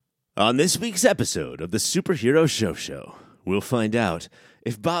On this week's episode of the Superhero Show, we'll find out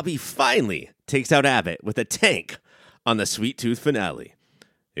if Bobby finally takes out Abbott with a tank on the Sweet Tooth finale,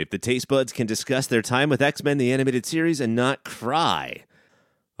 if the Taste Buds can discuss their time with X-Men the Animated Series and not cry.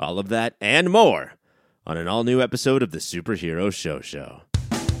 All of that and more on an all-new episode of the Superhero Show.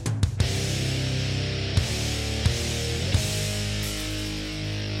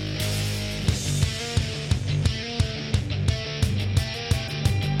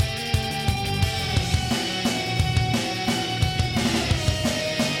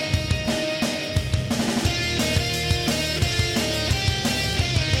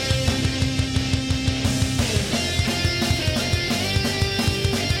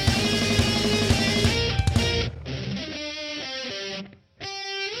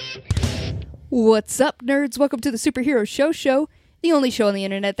 What's up, nerds? Welcome to the Superhero Show, the only show on the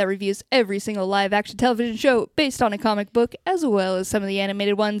internet that reviews every single live-action television show based on a comic book, as well as some of the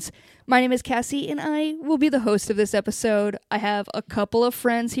animated ones. My name is Cassie, and I will be the host of this episode. I have a couple of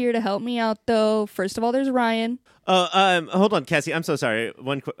friends here to help me out, though. First of all, there's Ryan. Hold on, Cassie. I'm so sorry.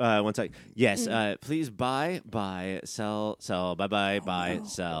 One sec. Yes, please buy, sell, buy,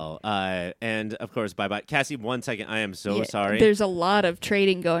 sell. And, of course, buy. Cassie, 1 second. I am so sorry. There's a lot of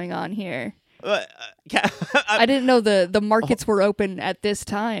trading going on here. I didn't know the markets were open at this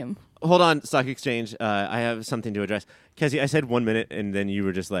time. Hold on, Stock Exchange. I have something to address. Cassie, I said 1 minute, and then you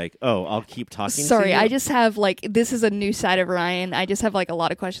were just like, oh, I'll keep talking Sorry, to you. I just have, this is a new side of Ryan. I just have, a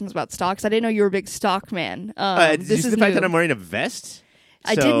lot of questions about stocks. I didn't know you were a big stock man. Did you see the fact that I'm wearing a vest?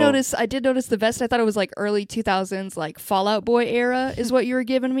 I did notice the vest. I thought it was early 2000s, Fallout Boy era is what you were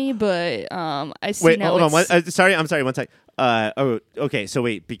giving me, but I see now. Wait, hold on. I'm sorry. 1 sec. Okay. So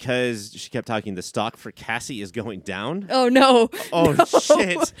wait, because she kept talking, the stock for Cassie is going down. Oh no! Oh no.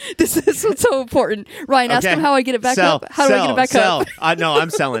 Shit! This is what's so important. Ryan, ask him how I get it back up. How do I get it back up? No, I'm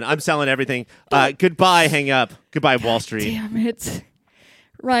selling. I'm selling everything. Goodbye. Hang up. Goodbye, Wall Street. Damn it,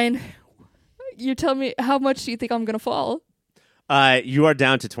 Ryan! You tell me, how much do you think I'm gonna fall? You are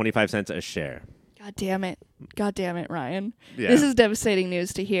down to 25 cents a share. God damn it, Ryan! Yeah. This is devastating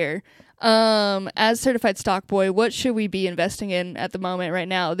news to hear. As certified stock boy, what should we be investing in at the moment right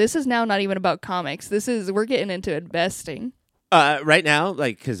now? This is now not even about comics. we're getting into investing. Right now,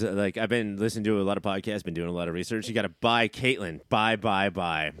 because I've been listening to a lot of podcasts, been doing a lot of research. You got to buy Caitlin. Buy.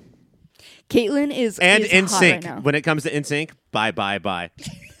 Caitlin is NSYNC. Hot right now. When it comes to NSYNC, buy.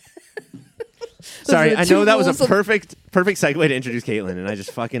 Sorry, I know that was a perfect segue to introduce Caitlin, and I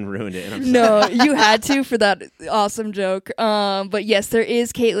just fucking ruined it. And I'm sorry. No, you had to for that awesome joke. But yes, there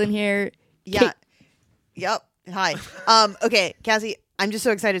is Caitlin here. Yeah. Yep. Hi. Okay, Cassie, I'm just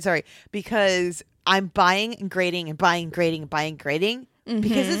so excited. Sorry, because I'm buying and grading and buying, grading, and buying, grading.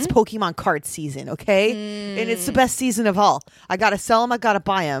 Because it's Pokemon card season, okay? And it's the best season of all. I gotta sell them, I gotta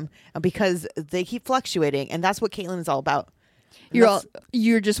buy them, because they keep fluctuating, and that's what Caitlin is all about.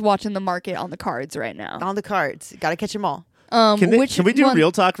 You're just watching the market on the cards right now. On the cards. Gotta catch them all. Can we do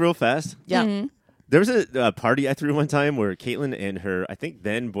real talk real fast? Yeah. Mm-hmm. There was a party I threw one time where Caitlin and her, I think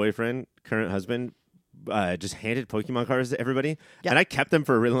then boyfriend, current husband, just handed Pokemon cards to everybody. Yeah. And I kept them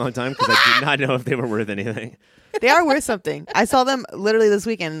for a really long time because I did not know if they were worth anything. They are worth something. I saw them literally this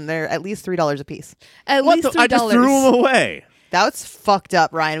weekend, and they're at least $3 a piece. At least $3. I just threw them away. That's fucked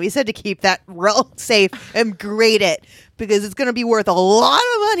up, Ryan. We said to keep that real safe and grade it, because it's going to be worth a lot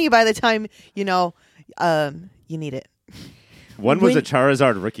of money by the time, you need it. One was a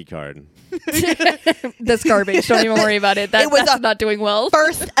Charizard rookie card. That's garbage. Don't even worry about it. That's not doing well.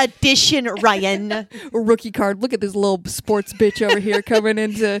 First edition, Ryan. Rookie card. Look at this little sports bitch over here coming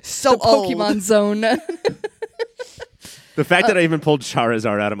into the Pokemon old. zone. The fact that I even pulled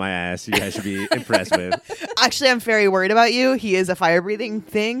Charizard out of my ass, you guys should be impressed with. Actually, I'm very worried about you. He is a fire-breathing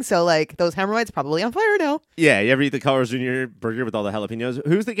thing, so those hemorrhoids probably on fire now. Yeah, you ever eat the Carl's Jr. burger with all the jalapenos?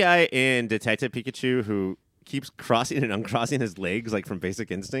 Who's the guy in Detective Pikachu who keeps crossing and uncrossing his legs from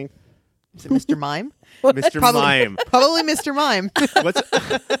Basic Instinct? Is it Mr. Mime? Mr. Mime. Probably Mr. Mime.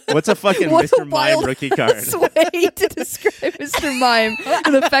 What's a fucking Mr. Mime rookie card? Way to describe Mr. Mime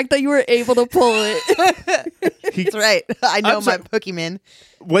and the fact that you were able to pull it. That's right. I know my Pokemon.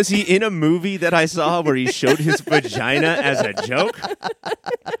 Was he in a movie that I saw where he showed his vagina as a joke?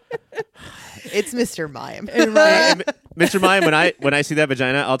 It's Mr. Mime. Right. Mr. Mime, when I see that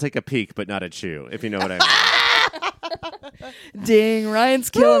vagina, I'll take a peek, but not a chew, if you know what I mean. Dang, Ryan's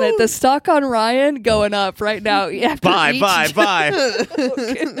killing it. The stock on Ryan going up right now. Buy.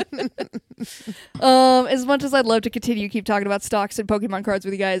 As much as I'd love to continue keep talking about stocks and Pokemon cards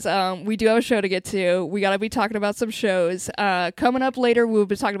with you guys, we do have a show to get to. We gotta be talking about some shows. Coming up later, we'll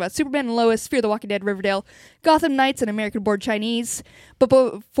be talking about Superman and Lois, Fear the Walking Dead, Riverdale, Gotham Knights, and American Born Chinese. But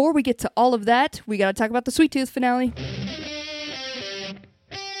before we get to all of that, we gotta talk about the Sweet Tooth finale.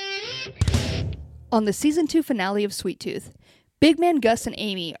 On the season 2 finale of Sweet Tooth, Big Man Gus and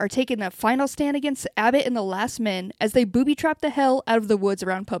Amy are taking a final stand against Abbott and the Last Men as they booby-trap the hell out of the woods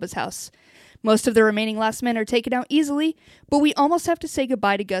around Pubba's house. Most of the remaining Last Men are taken out easily, but we almost have to say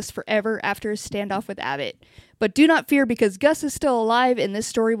goodbye to Gus forever after his standoff with Abbott. But do not fear, because Gus is still alive and this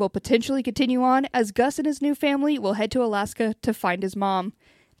story will potentially continue on as Gus and his new family will head to Alaska to find his mom.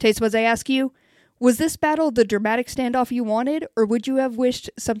 Taste Buds, I ask you, was this battle the dramatic standoff you wanted, or would you have wished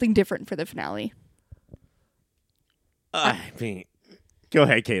something different for the finale? I mean, go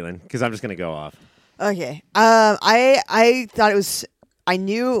ahead, Caitlin, because I'm just going to go off. Okay. I thought it was. We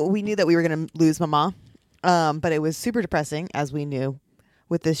knew that we were going to lose Mama, but it was super depressing, as we knew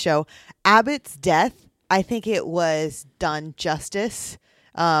with this show. Abbott's death, I think it was done justice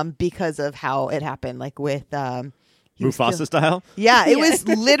because of how it happened, like with Mufasa style? Yeah, it was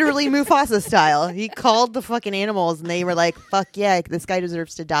literally Mufasa style. He called the fucking animals and they were like, fuck yeah, this guy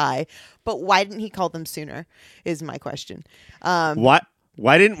deserves to die. But why didn't he call them sooner is my question. Why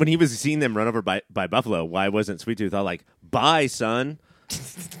didn't, when he was seeing them run over by Buffalo, why wasn't Sweet Tooth all like, bye, son?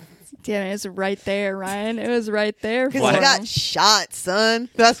 Damn, it was right there, Ryan. It was right there. Because he got shot, son.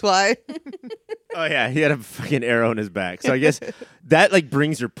 That's why. Oh, yeah, he had a fucking arrow in his back. So I guess that like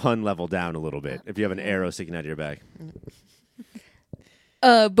brings your pun level down a little bit if you have an arrow sticking out of your back.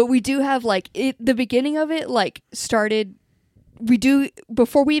 But we do have the beginning of it started. We do,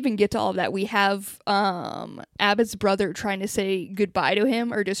 before we even get to all of that, we have Abbott's brother trying to say goodbye to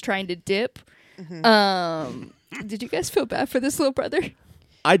him or just trying to dip. Mm-hmm. Did you guys feel bad for this little brother?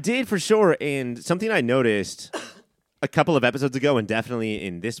 I did, for sure. And something I noticed a couple of episodes ago, and definitely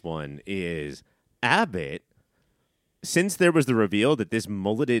in this one, is Abbott, since there was the reveal that this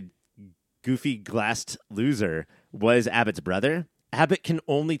mulleted, goofy, glassed loser was Abbott's brother, Abbott can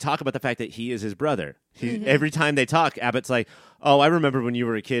only talk about the fact that he is his brother. Every time they talk, Abbott's like, oh, I remember when you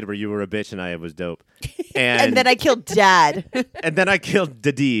were a kid where you were a bitch and I was dope. And then I killed Dad. And then I killed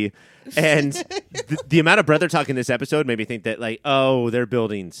Dadi. And the amount of brother talk in this episode made me think that, like, oh, they're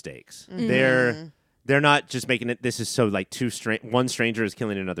building stakes. Mm-hmm. They're not just making it, this is so, like, one stranger is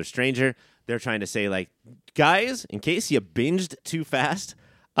killing another stranger. They're trying to say, like, guys, in case you binged too fast,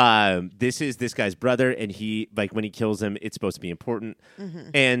 this is this guy's brother, and he, like, when he kills him, it's supposed to be important. Mm-hmm.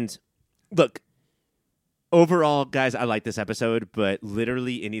 And look, overall, guys, I like this episode, but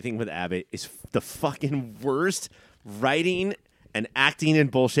literally anything with Abbott is the fucking worst writing and acting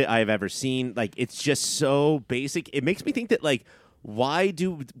and bullshit I have ever seen. Like, it's just so basic. It makes me think that, like, why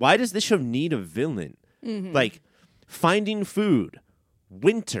does this show need a villain? Mm-hmm. Like, finding food,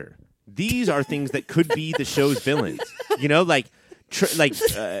 winter. These are things that could be the show's villains. You know, like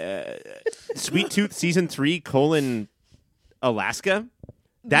Sweet Tooth season 3 : Alaska.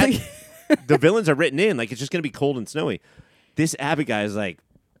 That the villains are written in. Like, it's just going to be cold and snowy. This Abbott guy is like,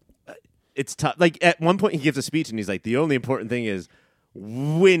 it's tough. Like, at one point he gives a speech and he's like, the only important thing is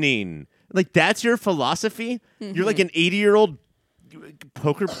winning. Like, that's your philosophy? Mm-hmm. You're like an 80-year-old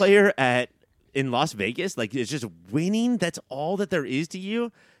poker player in Las Vegas. Like, it's just winning. That's all that there is to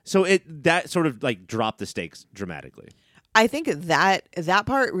you. So that sort of like dropped the stakes dramatically. I think that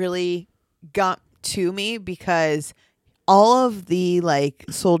part really got to me because all of the like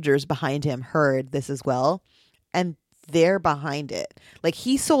soldiers behind him heard this as well, and they're behind it. Like,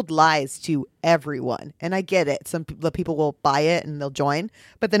 he sold lies to everyone, and I get it. Some people will buy it and they'll join,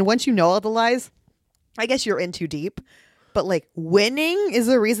 but then once you know all the lies, I guess you're in too deep. But like, winning is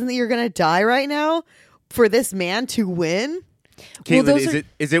the reason that you're gonna die right now for this man to win. Caitlin,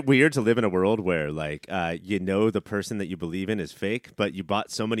 is it weird to live in a world where, like, you know the person that you believe in is fake, but you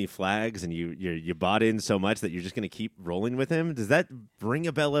bought so many flags and you bought in so much that you're just going to keep rolling with him? Does that ring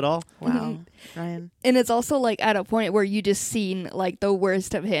a bell at all? Wow, Ryan. And it's also like at a point where you just seen like the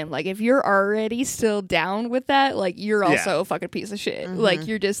worst of him. Like, if you're already still down with that, like, you're also a fucking piece of shit. Mm-hmm. Like,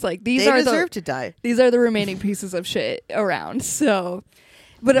 you're just like, they deserve to die. These are the remaining pieces of shit around. So,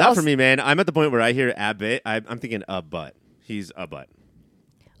 but not for me, man. I'm at the point where I hear Abbott, I'm thinking a butt. He's a butt.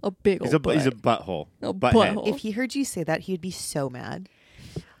 A big old butt. He's a butthole. A butthole. If he heard you say that, he'd be so mad.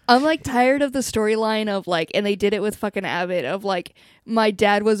 I'm like tired of the storyline of like, and they did it with fucking Abbott, of like, my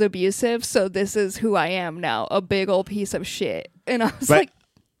dad was abusive, so this is who I am now, a big old piece of shit. And I was like,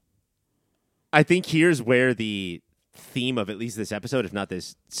 I think here's where the theme of at least this episode, if not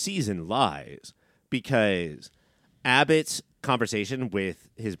this season, lies, because Abbott's conversation with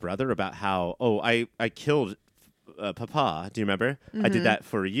his brother about how, I killed Papa. Do you remember? I did that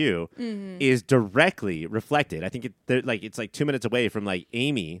for you. Is directly reflected. I think it's like 2 minutes away from like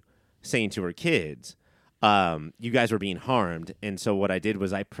Amy saying to her kids, you guys were being harmed, and so what I did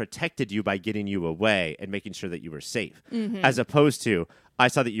was I protected you by getting you away and making sure that you were safe, as opposed to I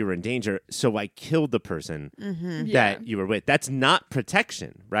saw that you were in danger, so I killed the person that you were with. That's not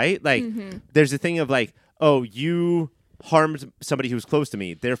protection, right? Like, there's a thing of like, oh, you harmed somebody who's close to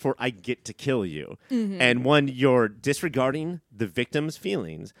me, therefore I get to kill you. And one, you're disregarding the victim's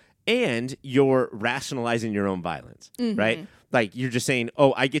feelings, and you're rationalizing your own violence, right? Like, you're just saying,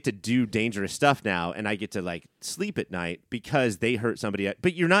 oh, I get to do dangerous stuff now, and I get to, like, sleep at night because they hurt somebody.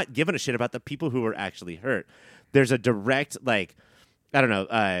 But you're not giving a shit about the people who are actually hurt. There's a direct, like, I don't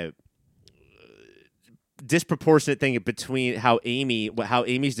know, disproportionate thing between how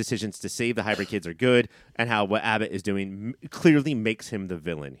Amy's decisions to save the hybrid kids are good and how what Abbott is doing clearly makes him the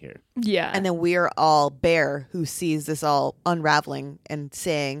villain here. Yeah. And then we're all Bear, who sees this all unraveling and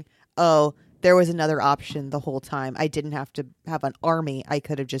saying, oh, there was another option the whole time. I didn't have to have an army. I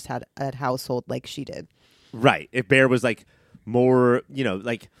could have just had a household like she did. Right. If Bear was like more,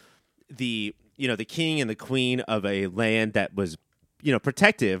 like the king and the queen of a land that was,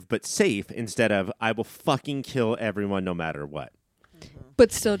 protective but safe, instead of I will fucking kill everyone no matter what.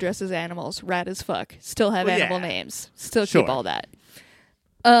 But still dress as animals, rad as fuck. Still have animal names. Still keep all that.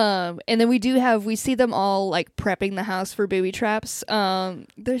 And then we see them all like prepping the house for booby traps.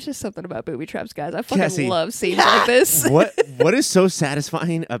 There's just something about booby traps, guys. I fucking love scenes like this. What is so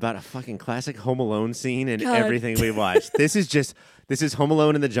satisfying about a fucking classic Home Alone scene and everything we watched? This is Home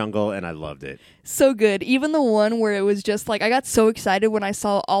Alone in the jungle, and I loved it. So good. Even the one where it was just like, I got so excited when I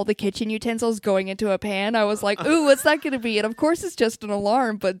saw all the kitchen utensils going into a pan. I was like, ooh, what's that going to be? And of course it's just an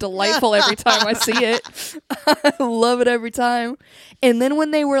alarm, but delightful every time I see it. I love it every time. And then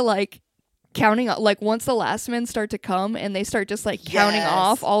when they were like counting, like once the last men start to come and they start just like counting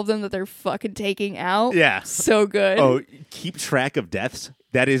off all of them that they're fucking taking out. Yeah. So good. Oh, keep track of deaths.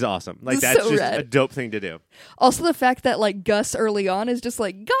 That is awesome. Like, that's so just rad. A dope thing to do. Also, the fact that like Gus early on is just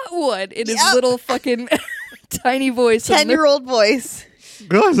like, got one in his little fucking tiny voice. 10-year-old voice.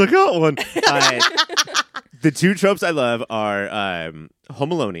 Guys, I got one. The two tropes I love are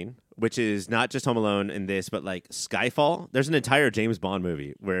Home Aloneing, which is not just Home Alone in this, but like Skyfall. There's an entire James Bond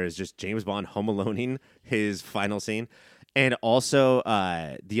movie where it's just James Bond Home Aloneing his final scene. And also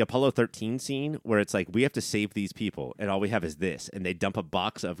the Apollo 13 scene where it's like, we have to save these people, and all we have is this. And they dump a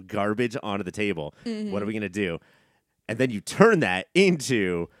box of garbage onto the table. What are we going to do? And then you turn that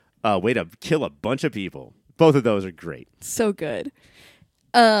into a way to kill a bunch of people. Both of those are great. So good.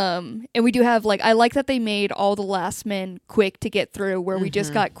 And we do have I like that they made all the last men quick to get through, where we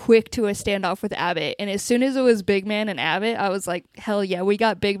just got quick to a standoff with Abbott. And as soon as it was Big Man and Abbott, I was like, hell yeah, we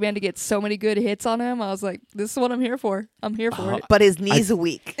got Big Man to get so many good hits on him. I was like, this is what I'm here for. I'm here for it. But his knees are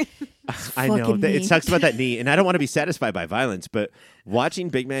weak. I know. It sucks about that knee, and I don't want to be satisfied by violence, but watching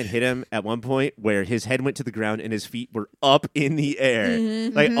Big Man hit him at one point where his head went to the ground and his feet were up in the air.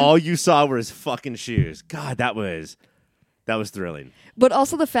 All you saw were his fucking shoes. God, that was thrilling. But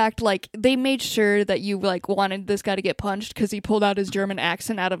also the fact, they made sure that you, wanted this guy to get punched because he pulled out his German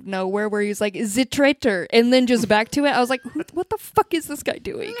accent out of nowhere where he's like, Zitreter, and then just back to it. I was like, what the fuck is this guy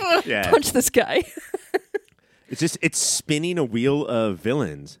doing? Yeah. Punch this guy. It's spinning a wheel of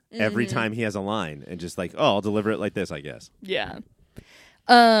villains every time he has a line, and just like, I'll deliver it like this, I guess. Yeah.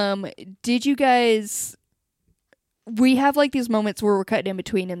 Did you guys... We have these moments where we're cutting in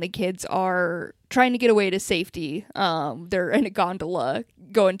between and the kids are trying to get away to safety. They're in a gondola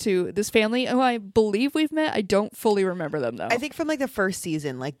going to this family who I believe we've met. I don't fully remember them though. I think from the first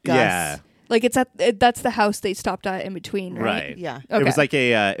season, Gus. Yeah. That's the house they stopped at in between, right? Yeah. Okay. It was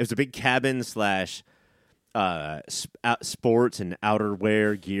it was a big cabin / sports and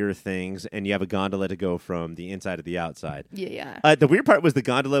outerwear gear things, and you have a gondola to go from the inside to the outside. Yeah. The weird part was the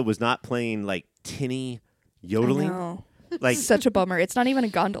gondola was not playing tinny yodeling. I know. Such a bummer. It's not even a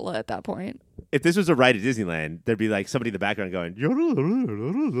gondola at that point. If this was a ride at Disneyland, there'd be somebody in the background going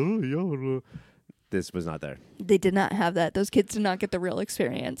yodel. This was not there. They did not have that. Those kids did not get the real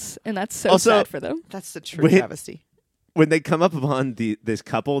experience, and that's so sad for them. That's the true travesty. When they come up upon this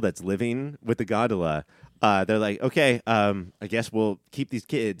couple that's living with the gondola, they're like, okay, I guess we'll keep these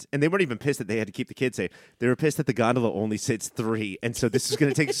kids. And they weren't even pissed that they had to keep the kids safe. They were pissed that the gondola only sits 3. And so this is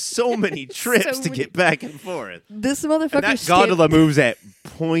going to take so many trips to get back and forth. This motherfucker. And that gondola moves at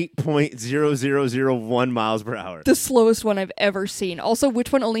 .0001 miles per hour. The slowest one I've ever seen. Also,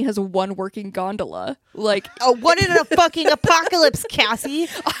 which one only has one working gondola? Like, What in a fucking apocalypse, Cassie?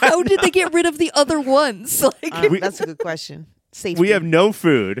 how did they get rid of the other ones? Like, That's a good question. Safety. We have no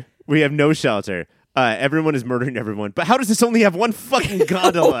food. We have no shelter. Everyone is murdering everyone. But how does this only have one fucking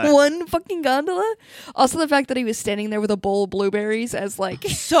gondola? one fucking gondola. Also, the fact that he was standing there with a bowl of blueberries as like,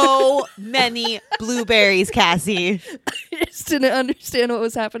 so many blueberries, Cassie. I just didn't understand what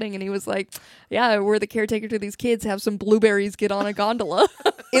was happening, and he was like, "Yeah, we're the caretaker to these kids. Have some blueberries. Get on a gondola."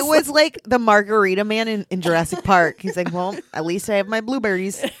 It was like the margarita man in Jurassic Park. He's like, well, at least I have my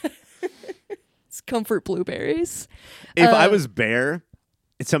blueberries. It's comfort blueberries. If I was Bear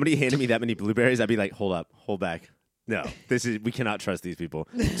and somebody handed me that many blueberries, I'd be like, hold up, hold back. No, we cannot trust these people.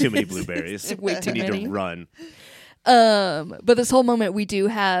 Too many blueberries. Way too we need many. to run. But this whole moment we do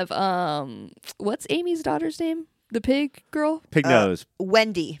have what's Amy's daughter's name? The pig girl? Pig nose.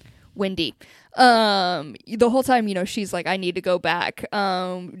 Wendy. Wendy. The whole time, she's like, I need to go back.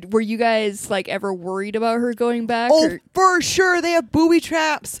 Were you guys like ever worried about her going back? Oh, for sure. They have booby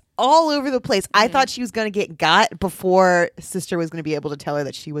traps all over the place. I thought she was going to get got before Sister was going to be able to tell her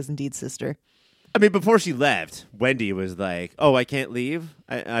that she was indeed Sister. I mean, before she left, Wendy was like, oh, I can't leave?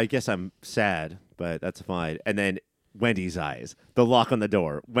 I guess I'm sad, but that's fine. And then Wendy's eyes, the lock on the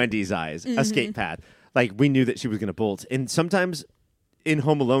door, Wendy's eyes, escape path. Like, we knew that she was going to bolt. And sometimes in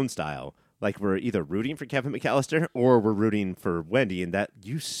Home Alone style, like, we're either rooting for Kevin McAllister or we're rooting for Wendy. And that,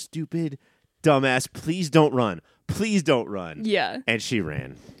 you stupid dumbass, please don't run. Please don't run. Yeah. And she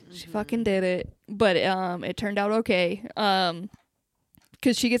ran. She fucking did it. But it turned out okay.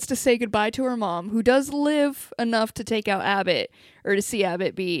 Because she gets to say goodbye to her mom, who does live enough to take out Abbott, or to see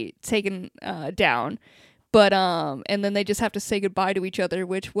Abbott be taken down. But and then they just have to say goodbye to each other,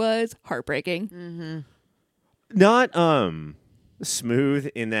 which was heartbreaking. Not smooth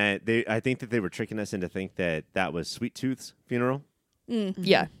in that I think that they were tricking us into think that was Sweet Tooth's funeral.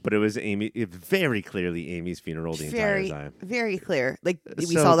 Yeah. But it was very clearly Amy's funeral the entire time. Very clear. Like, we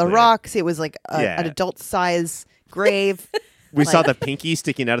So saw the clear. rocks. It was like an adult-size grave. We saw the pinky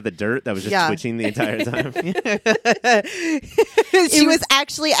sticking out of the dirt that was just Yeah. twitching the entire time. She was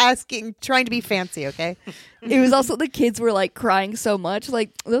actually trying to be fancy, okay? It was also the kids were like crying so much.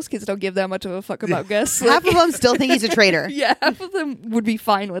 Like, those kids don't give that much of a fuck about Gus. Half of them still think he's a traitor. Yeah, half of them would be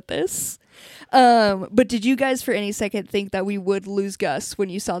fine with this. But did you guys for any second think that we would lose Gus when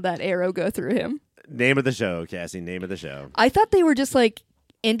you saw that arrow go through him? Name of the show, Cassie. Name of the show. I thought they were just like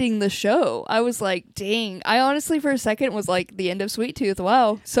ending the show. I was like, dang. I honestly for a second was like, the end of Sweet Tooth.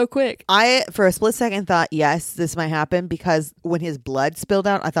 Wow, so quick. I, for a split second, thought, yes, this might happen, because when his blood spilled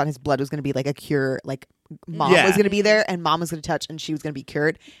out, I thought his blood was going to be like a cure. Like, mom Yeah. was going to be there, and mom was going to touch, and she was going to be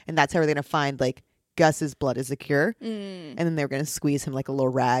cured. And that's how we're going to find, like, Gus's blood is a cure. And then they were going to squeeze him like a little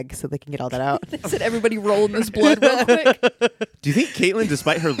rag so they can get all that out. They said everybody roll in this blood real quick. Do you think Caitlin,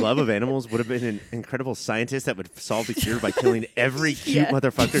 despite her love of animals, would have been an incredible scientist that would solve the cure by killing every cute Yeah.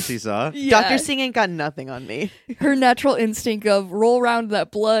 motherfucker she saw? Yeah. Dr. Singh ain't got nothing on me. Her natural instinct of roll around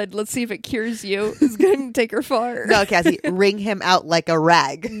that blood, let's see if it cures you, is going to take her far. No, Cassie, wring him out like a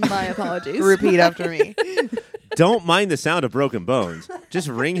rag. My apologies. Repeat after me. Don't mind the sound of broken bones. Just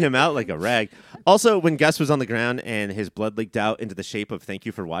wring him out like a rag. Also, when Gus was on the ground and his blood leaked out into the shape of "Thank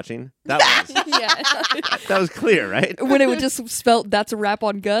you for watching," that was clear, right? When it would just spelt "That's a wrap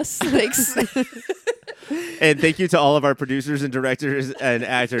on Gus." Thanks. And thank you to all of our producers and directors and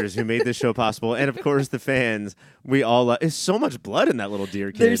actors who made this show possible, and of course the fans. We all there's so much blood in that little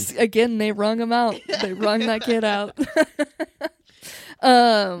deer kid. There's again, they wrung him out. They wrung that kid out.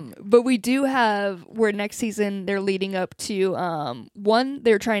 But we do have where next season they're leading up to one,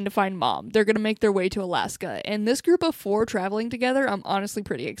 they're trying to find mom. They're gonna make their way to Alaska. And this group of 4 traveling together, I'm honestly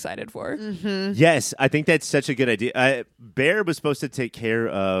pretty excited for. Yes, I think that's such a good idea. Bear was supposed to take care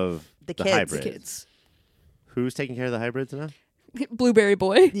of The the kids. hybrids. Kids. Who's taking care of the hybrids now? Blueberry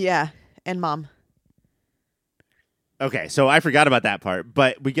boy. Yeah, and mom. Okay, so I forgot about that part,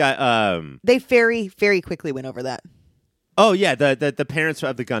 but we got They very, very quickly went over that. oh yeah, the parents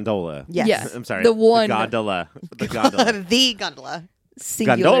of the gondola. Yes. Yeah. I'm sorry. The one- gondola. The gondola. The gondola.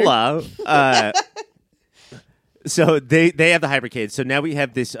 Singular. Gondola. So they have the hybrid kids. So now we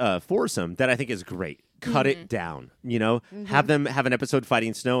have this foursome that I think is great. Cut it down. You know, have them have an episode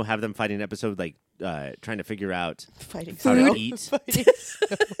fighting snow. Have them fighting an episode like trying to figure out Fighting how snow. to eat.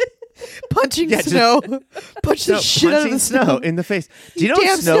 Punching Yeah, just- snow. Punch the No, shit out of punching the snow. in the face. Do you know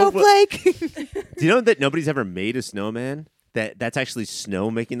Damn snowflake. Do you know that nobody's ever made a snowman? That's actually snow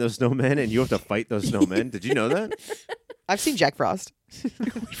making those snowmen, and you have to fight those snowmen. Did you know that? I've seen Jack Frost. We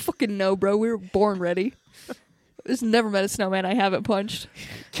fucking know, bro. We were born ready. There's never met a snowman I haven't punched.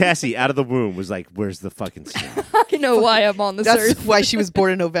 Cassie, out of the womb, was like, "Where's the fucking snow?" I know why I'm on this That's earth why she was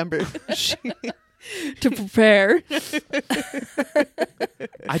born in November. to prepare.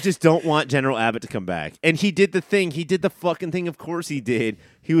 I just don't want General Abbott to come back. And he did the thing. He did the fucking thing. Of course he did.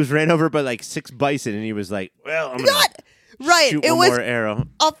 He was ran over by like 6 bison, and he was like, "Well, I'm gonna Not right. shoot It one was more arrow."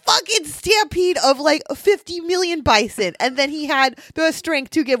 a fucking stampede of like 50 million bison, and then he had the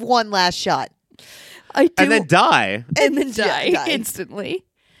strength to give one last shot. I do, And then die. and then Yeah, die died. instantly.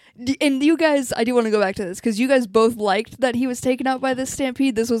 And you guys, I do want to go back to this because you guys both liked that he was taken out by this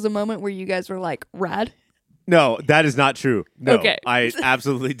stampede. This was a moment where you guys were like, rad. No, that is not true. No, Okay. I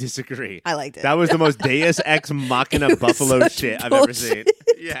absolutely disagree. I liked it. That was the most Deus Ex Machina buffalo such shit I've ever seen.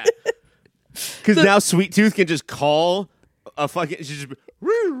 Yeah. Because now Sweet Tooth can just call a fucking...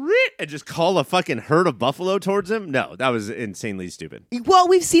 and just call a fucking herd of buffalo towards him? No, that was insanely stupid. Well,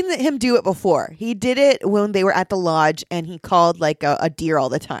 we've seen him do it before. He did it when they were at the lodge, and he called like a deer all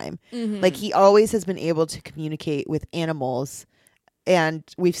the time. Like he always has been able to communicate with animals, and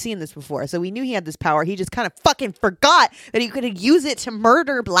we've seen this before. So we knew he had this power. He just kind of fucking forgot that he could use it to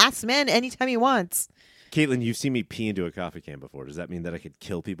murder last men anytime he wants. Caitlin, you've seen me pee into a coffee can before. Does that mean that I could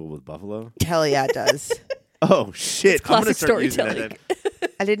kill people with buffalo? Hell yeah, it does. Oh, shit. I'm gonna classic start using that storytelling. then.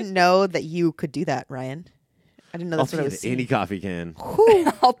 I didn't know that you could do that, Ryan. I didn't know I'll that's what pee I in was seeing. any coffee can.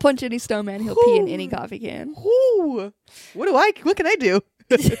 I'll punch any snowman. He'll pee in any coffee can. Ooh. What can I do?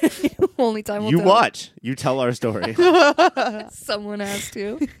 Only time will You tell. watch. You tell our story. Someone has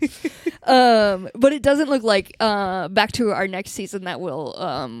to. But it doesn't look like back to our next season that we'll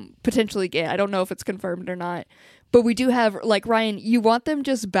potentially get. I don't know if it's confirmed or not. But we do have, like, Ryan, you want them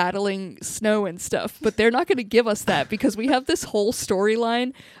just battling snow and stuff, but they're not going to give us that because we have this whole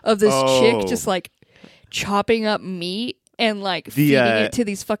storyline of this chick just, like, chopping up meat and, like, feeding it to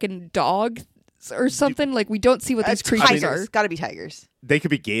these fucking dogs or something. Like, we don't see what these creatures are. Gotta be tigers. They could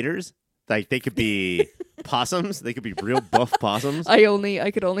be gators. Like, they could be possums. They could be real buff possums. I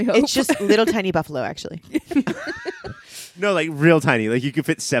could only hope. It's just little tiny buffalo, actually. No, like, real tiny. Like, you could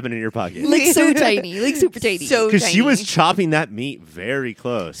fit 7 in your pocket. like so tiny, like super tiny. So Because she tiny. was chopping that meat very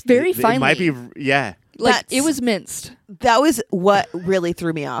close. Very It might be, finely. yeah. like That's- it was minced. That was what really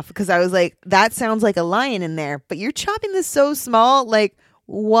threw me off because I was like, that sounds like a lion in there, but you're chopping this so small. Like,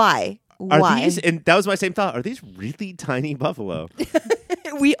 why? Are Why? these, and that was my same thought, are these really tiny buffalo?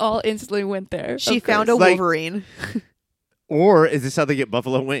 We all instantly went there. She of found a course. Like- Wolverine. Or is this how they get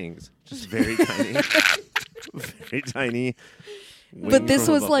buffalo wings? Just very tiny. Very tiny. But wings this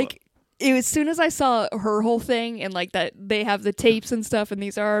from a was buffalo. like, as soon as I saw her whole thing and like that they have the tapes and stuff and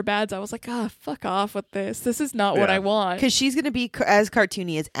these are our bads, I was like, fuck off with this. This is not what Yeah. I want. Because she's going to be as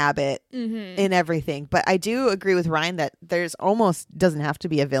cartoony as Abbott in everything. But I do agree with Ryan that there's almost doesn't have to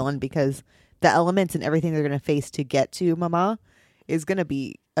be a villain because the elements and everything they're going to face to get to Mama is going to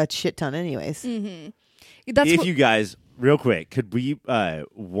be a shit ton anyways. That's if what, you guys, real quick, could we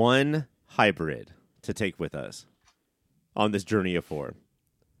one hybrid to take with us on this journey of 4?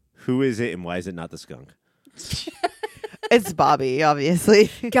 Who is it and why is it not the skunk? It's Bobby, obviously.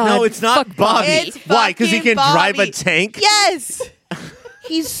 God, No, it's not fuck Bobby. It's Why? Because he fucking can drive a Bobby. tank? Yes.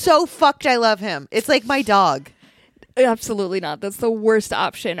 He's so fucked. I love him. It's like my dog. Absolutely not. That's the worst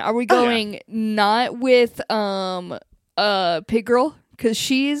option. Are we going not with Pig Girl? Because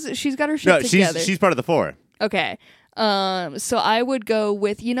she's got her shit No, together. she's part of the 4. Okay. So I would go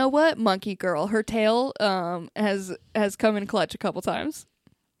with, you know what, Monkey Girl. Her tail has come in clutch a couple times.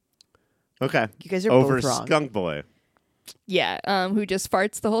 Okay. You guys are Over both wrong. Skunk Boy. Yeah, who just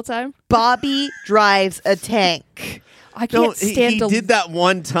farts the whole time. Bobby drives a tank. I can't No, stand he to did that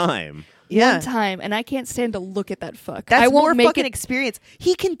one time. Yeah. one time, and I can't stand to look at that fuck. That's I won't more make fucking it. experience.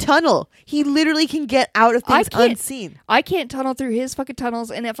 He can tunnel. He literally can get out of I things can't- unseen. I can't tunnel through his fucking tunnels,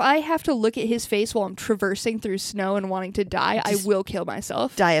 and if I have to look at his face while I'm traversing through snow and wanting to die, I will kill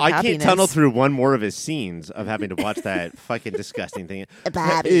myself. Die of I happiness. can't tunnel through one more of his scenes of having to watch that fucking disgusting thing.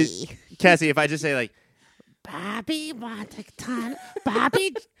 Bobby. Cassie, if I just say like, Bobby want a ton,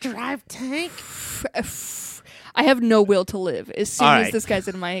 Bobby drive tank. I have no will to live as soon All as right. this guy's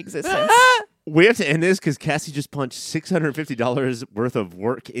in my existence. We have to end this because Cassie just punched $650 worth of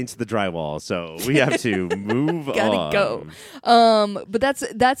work into the drywall, so we have to move Gotta on. go. But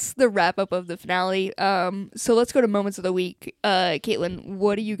that's the wrap up of the finale. So let's go to moments of the week. Caitlin,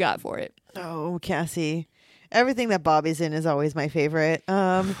 what do you got for it? Oh, Cassie. Everything that Bobby's in is always my favorite.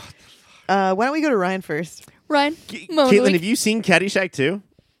 Why don't we go to Ryan first? Ryan, moment of the Caitlin, week. have you seen Caddyshack 2?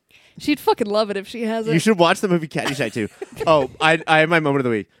 She'd fucking love it if she has it. You should watch the movie Caddyshack 2. Oh, I have my moment of the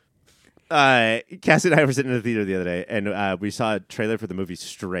week. Cassie and I were sitting in the theater the other day, and we saw a trailer for the movie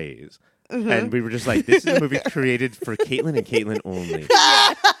Strays. and we were just like, "This is a movie created for Caitlin and Caitlin only."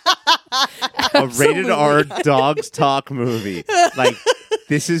 A rated R dogs talk movie. Like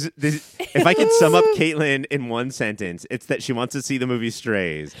this. If I could sum up Caitlin in one sentence, it's that she wants to see the movie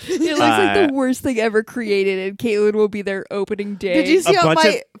Strays. It looks like the worst thing ever created, and Caitlin will be there opening day. Did you see on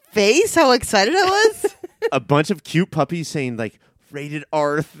my face how excited I was? A bunch of cute puppies saying like rated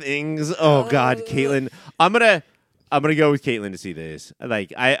R things. Oh God, Caitlin. I'm gonna go with Caitlin to see this.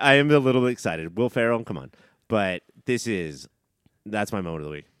 Like I am a little excited. Will Ferrell, come on. But that's my moment of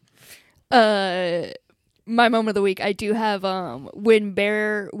the week. My moment of the week, I do have when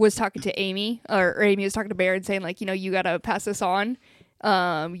Bear was talking to Amy, or Amy was talking to Bear and saying like, you gotta pass this on.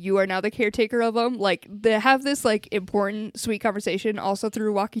 You are now the caretaker of them. Like they have this like important, sweet conversation also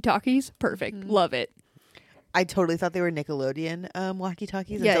through walkie-talkies. Perfect, love it. I totally thought they were Nickelodeon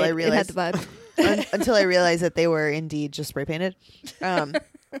walkie-talkies Yeah, until I realized it had the vibe. until I realized that they were indeed just spray painted.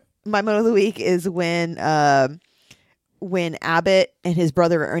 My moment of the week is when Abbott and his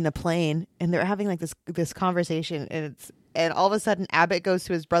brother are in a plane and they're having like this conversation, and all of a sudden Abbott goes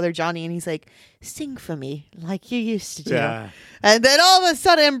to his brother Johnny and he's like, "Sing for me like you used to do." Yeah. And then all of a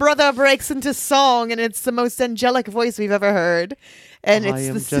sudden brother breaks into song, and it's the most angelic voice we've ever heard. And I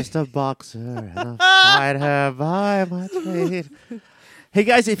am just a boxer and a fighter by my trade. Hey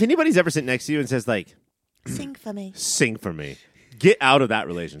guys, if anybody's ever sitting next to you and says like, "Sing for me," sing for me, get out of that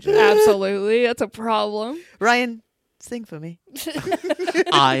relationship. Absolutely, that's a problem. Ryan, sing for me.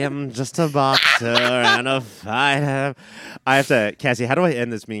 I am just a boxer and a fighter. I have to, Cassie, how do I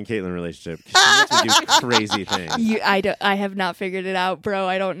end this me and Caitlin relationship? 'Cause she makes me do crazy things. I have not figured it out, bro.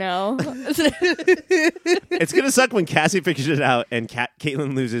 I don't know. It's going to suck when Cassie figures it out and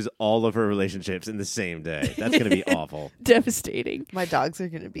Caitlin loses all of her relationships in the same day. That's going to be awful. Devastating. My dogs are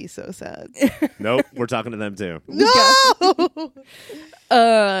going to be so sad. Nope, we're talking to them too. No!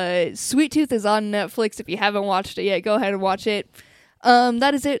 Sweet Tooth is on Netflix. If you haven't watched it yet, go ahead and watch it.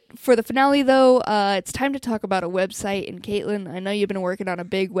 That is it for the finale, though. It's time to talk about a website. And Caitlin, I know you've been working on a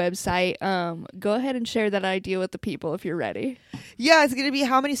big website. Go ahead and share that idea with the people if you're ready. Yeah, it's going to be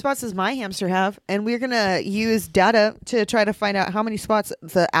how many spots does my hamster have? And we're going to use data to try to find out how many spots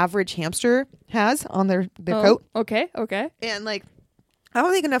the average hamster has on their coat. Okay. And like, I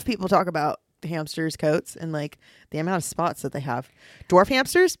don't think enough people talk about hamsters' coats and like the amount of spots that they have. Dwarf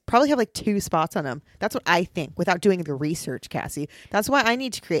hamsters probably have like 2 spots on them. That's what I think without doing the research, Cassie. That's why I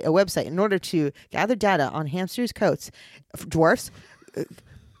need to create a website in order to gather data on hamsters' coats. Dwarfs,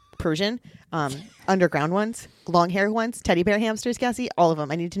 Persian, underground ones, long hair ones, teddy bear hamsters, Cassie, all of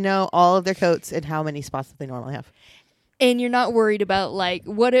them. I need to know all of their coats and how many spots that they normally have. And you're not worried about like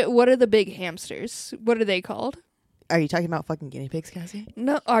what are the big hamsters? What are they called? Are you talking about fucking guinea pigs, Cassie?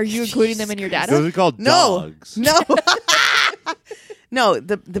 No, are you including them in your data? Those are called dogs. No. No,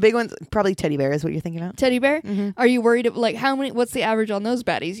 the big ones, probably teddy bear is what you're thinking about. Teddy bear? Mm-hmm. Are you worried like how many? What's the average on those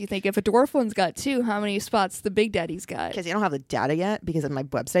baddies? You think if a dwarf one's got 2, how many spots the big daddy's got? Cassie, I don't have the data yet because my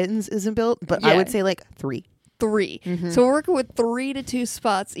website isn't built, but Yeah. I would say like 3. 3. Mm-hmm. So we're working with 3 to 2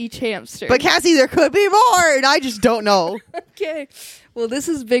 spots each hamster. But Cassie, there could be more, and I just don't know. Okay. Well, this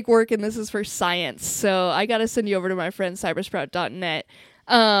is big work, and this is for science. So I got to send you over to my friend cybersprout.net.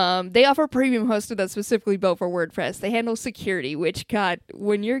 They offer premium hosting that's specifically built for WordPress. They handle security, which, God,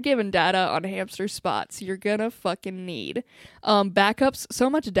 when you're given data on hamster spots, you're gonna fucking need backups. So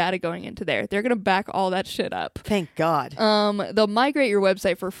much data going into there. They're gonna back all that shit up. Thank God. They'll migrate your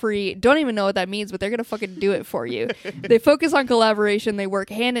website for free. Don't even know what that means, but they're gonna fucking do it for you. They focus on collaboration. They work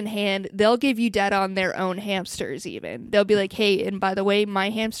hand in hand. They'll give you data on their own hamsters even. They'll be like, hey, and by the way, my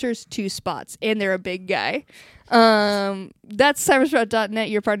hamster's 2 spots, and they're a big guy. That's cybersprout.net,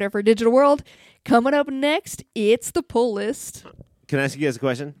 your partner for digital world. Coming up next, it's the pull list. Can I ask you guys a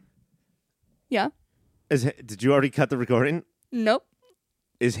question? Yeah. Did you already cut the recording? Nope.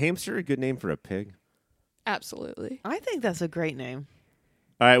 Is hamster a good name for a pig? Absolutely. I think that's a great name.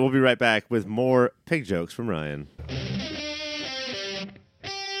 All right, we'll be right back with more pig jokes from Ryan.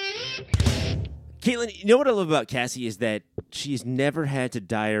 Caitlin, you know what I love about Cassie is that she's never had to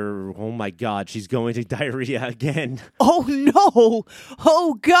diarrhea. Oh my God, she's going to diarrhea again. Oh no!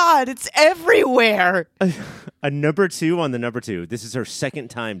 Oh God, it's everywhere. A number 2 on the number 2. This is her second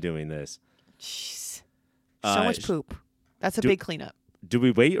time doing this. Jeez. So much poop. That's a big cleanup. Do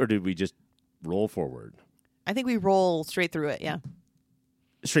we wait or do we just roll forward? I think we roll straight through it, yeah.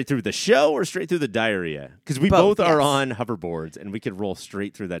 Straight through the show or straight through the diarrhea? Because we Both, both are yes. on hoverboards and we could roll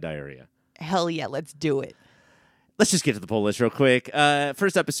straight through that diarrhea. Hell yeah, let's do it. Let's just get to the poll list real quick.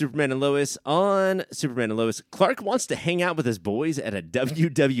 First up is Superman and Lois. On Superman and Lois, Clark wants to hang out with his boys at a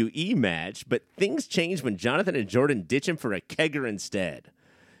WWE match, but things change when Jonathan and Jordan ditch him for a kegger instead.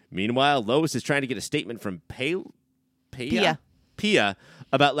 Meanwhile, Lois is trying to get a statement from Pia. Pia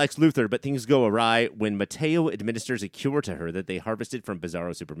about Lex Luthor, but things go awry when Mateo administers a cure to her that they harvested from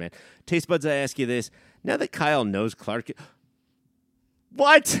Bizarro Superman. Taste buds, I ask you this. Now that Kyle knows Clark...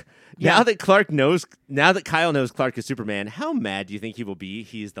 What? Yeah. Now that Kyle knows Clark is Superman, how mad do you think he will be?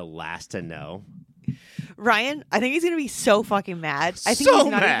 He's the last to know. Ryan, I think he's gonna be so fucking mad. I think So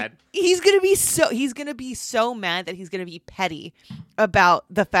he's not mad. He's gonna be so mad that he's gonna be petty about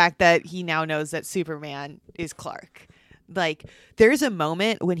the fact that he now knows that Superman is Clark. Like, there's a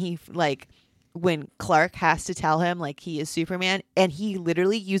moment when Clark has to tell him like he is Superman, and he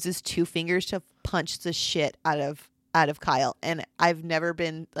literally uses 2 fingers to punch the shit out of Kyle. And I've never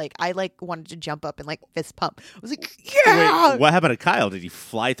been like, I wanted to jump up and like fist pump. I was like, yeah. Wait, what happened to Kyle? Did he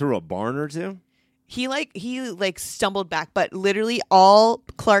fly through a barn or two? He stumbled back, but literally all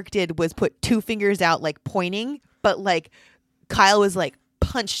Clark did was put 2 fingers out, like pointing, but like Kyle was like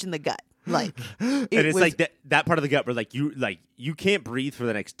punched in the gut. Like, And it's like that part of the gut where you can't breathe for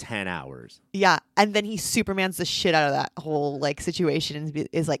the next 10 hours. Yeah, and then he Supermans the shit out of that whole like situation and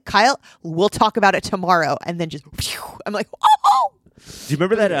is like, Kyle, we'll talk about it tomorrow, and then just whew, I'm like, oh. Do you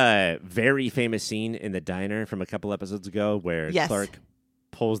remember that very famous scene in the diner from a couple episodes ago where Yes. Clark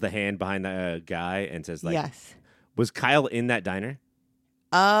pulls the hand behind the guy and says, like, Yes. Was Kyle in that diner?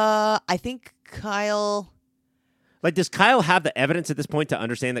 I think Kyle. Like, does Kyle have the evidence at this point to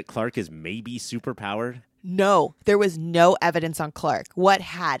understand that Clark is maybe superpowered? No, there was no evidence on Clark. What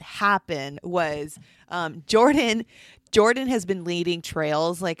had happened was Jordan has been leading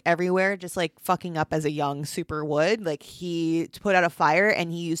trails like everywhere, just like fucking up as a young super would. Like, he put out a fire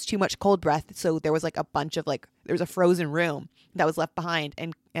and he used too much cold breath. So there was like a bunch of like, there was a frozen room that was left behind.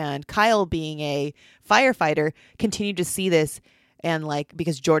 And Kyle, being a firefighter, continued to see this. And like,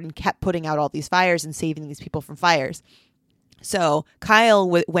 because Jordan kept putting out all these fires and saving these people from fires. So Kyle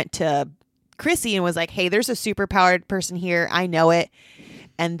went to Chrissy and was like, hey, there's a superpowered person here. I know it.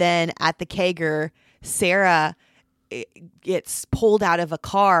 And then at the kegger, Sarah gets pulled out of a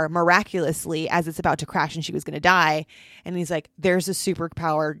car miraculously as it's about to crash and she was going to die. And he's like, there's a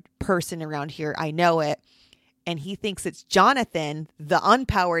superpowered person around here. I know it. And he thinks it's Jonathan, the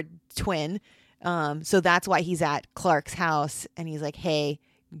unpowered twin. So that's why he's at Clark's house. And he's like, hey,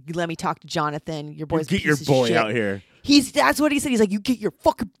 let me talk to Jonathan. Your boy's Get your boy out here. That's what he said. He's like, you get your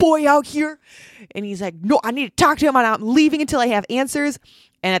fucking boy out here. And he's like, no, I need to talk to him. I'm leaving until I have answers.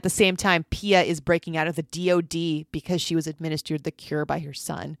 And at the same time, Pia is breaking out of the DOD because she was administered the cure by her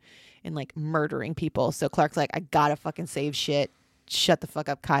son and like murdering people. So Clark's like, I gotta fucking save shit. Shut the fuck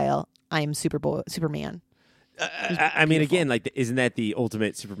up, Kyle. I am Superman. I mean, again, like, isn't that the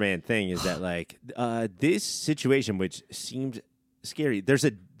ultimate Superman thing? Is that like this situation, which seemed scary? There's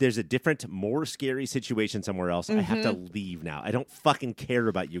a different, more scary situation somewhere else. I have to leave now. I don't fucking care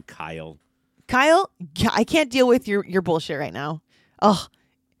about you, Kyle. Kyle, I can't deal with your bullshit right now. Oh,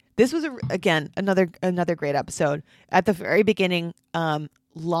 this was another great episode. At the very beginning,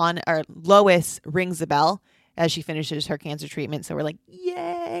 Lois rings the bell as she finishes her cancer treatment. So we're like,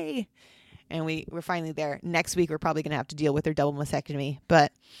 yay. And we're finally there. Next week, we're probably going to have to deal with her double mastectomy.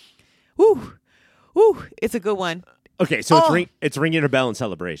 But, woo, it's a good one. Okay, so it's ringing a bell in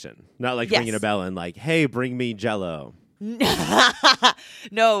celebration. Not like Yes. ringing a bell and like, hey, bring me Jell-O.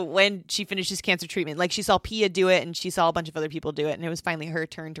 No, when she finishes cancer treatment. Like, she saw Pia do it, and she saw a bunch of other people do it. And it was finally her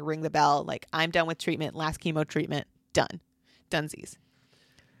turn to ring the bell. Like, I'm done with treatment. Last chemo treatment. Done. Dunesies.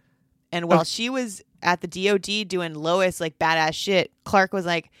 And while she was at the DOD doing Lois like badass shit, Clark was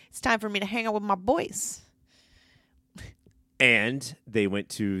like, it's time for me to hang out with my boys. And they went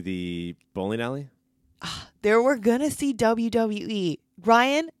to the bowling alley. There we're gonna see WWE.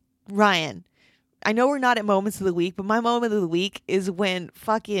 Ryan, I know we're not at moments of the week, but my moment of the week is when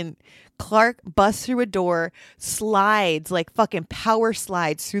fucking Clark busts through a door, slides, like fucking power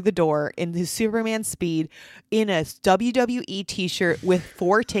slides through the door in his Superman speed in a WWE t-shirt with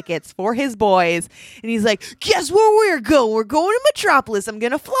 4 tickets for his boys. And he's like, guess where we're going? We're going to Metropolis. I'm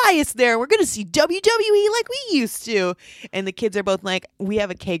going to fly us there. We're going to see WWE like we used to. And the kids are both like, we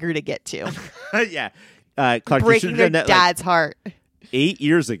have a kegger to get to. Yeah. Clark, Breaking their dad's heart. 8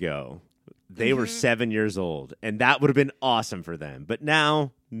 years ago. They were 7 years old, and that would have been awesome for them. But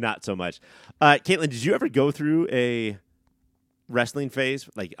now, not so much. Caitlin, did you ever go through a wrestling phase?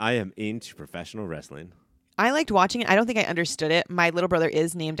 Like, I am into professional wrestling. I liked watching it. I don't think I understood it. My little brother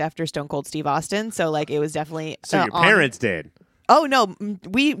is named after Stone Cold Steve Austin, so like it was definitely. So your parents did? Oh no,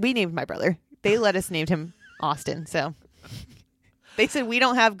 we named my brother. They let us name him Austin. So they said we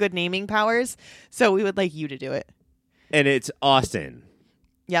don't have good naming powers, so we would like you to do it. And it's Austin.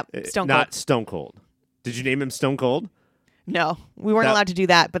 Yep, Stone Cold. Not Stone Cold. Did you name him Stone Cold? No, we weren't That- allowed to do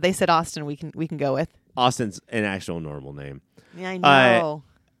that, but they said Austin we can go with. Austin's an actual normal name. Yeah, I know.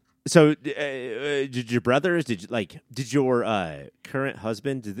 So, did your brothers? Did your current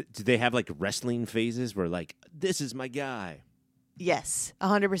husband? Did they have like wrestling phases where like this is my guy? Yes,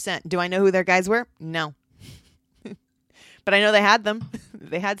 100%. Do I know who their guys were? No. But I know they had them.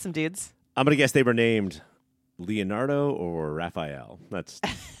 They had some dudes. I'm gonna guess they were named Leonardo or Raphael.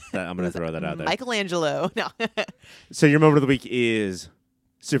 I'm gonna throw that out there. Michelangelo. No. So your moment of the week is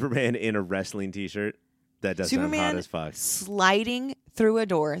Superman in a wrestling T-shirt. That does sound hot Superman as fuck. sliding through a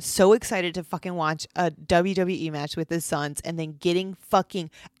door, so excited to fucking watch a WWE match with his sons, and then getting fucking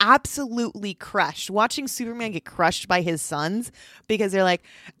absolutely crushed. Watching Superman get crushed by his sons because they're like,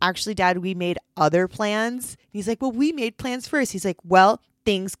 actually, Dad, we made other plans. And he's like, well, we made plans first. He's like, well,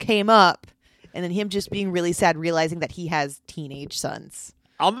 things came up. And then him just being really sad, realizing that he has teenage sons.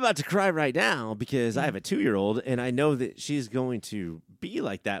 I'm about to cry right now because I have a 2-year-old and I know that she's going to be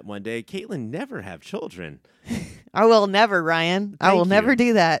like that one day. Caitlin never have children. I will never, Ryan. I Thank will you. never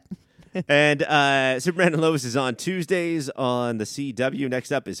do that. And Superman and Lois is on Tuesdays on the CW.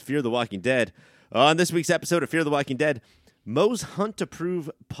 Next up is Fear the Walking Dead. On this week's episode of Fear the Walking Dead, Mo's hunt to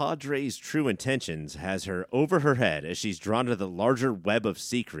prove Padre's true intentions has her over her head as she's drawn to the larger web of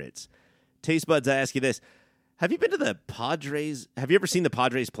secrets. Taste buds, I ask you this. Have you been to the Padres? Have you ever seen the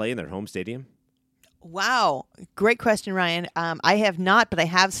Padres play in their home stadium? Wow. Great question, Ryan. I have not, but I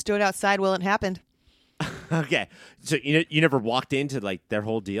have stood outside while it happened. Okay. So you never walked into like their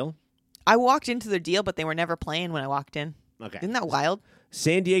whole deal? I walked into the deal, but they were never playing when I walked in. Okay. Isn't that wild?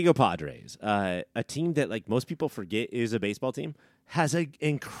 San Diego Padres, a team that like most people forget is a baseball team, has an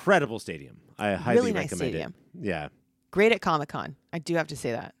incredible stadium. I highly Really nice recommend stadium. it. Yeah, Great at Comic-Con. I do have to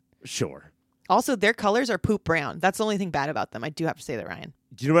say that. sure. Also, their colors are poop brown. That's the only thing bad about them. I do have to say that, Ryan.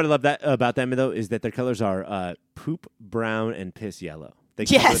 Do you know what I love about them though? Is that their colors are poop brown and piss yellow. They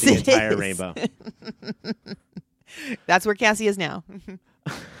cover Yes, the it entire is. rainbow. That's where Cassie is now.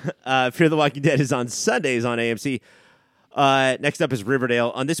 Fear the Walking Dead is on Sundays on AMC. Next up is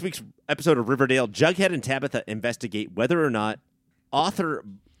Riverdale. On this week's episode of Riverdale, Jughead and Tabitha investigate whether or not author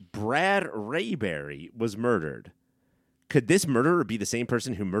Brad Rayberry was murdered. Could this murderer be the same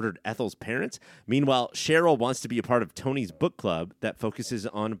person who murdered Ethel's parents? Meanwhile, Cheryl wants to be a part of Tony's book club that focuses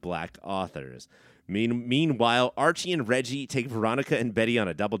on black authors. Meanwhile, Archie and Reggie take Veronica and Betty on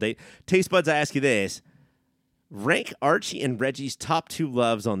a double date. Taste buds, I ask you this. Rank Archie and Reggie's top 2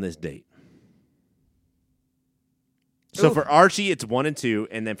 loves on this date. So Ooh. for Archie, it's 1 and 2,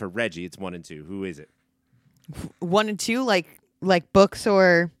 and then for Reggie, it's 1 and 2. Who is it? 1 and 2, like books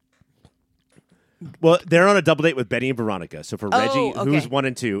or... Well, they're on a double date with Betty and Veronica. So for Reggie, okay. who's 1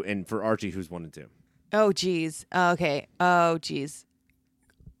 and 2, and for Archie, who's 1 and 2. Oh, geez. Okay. Oh, geez.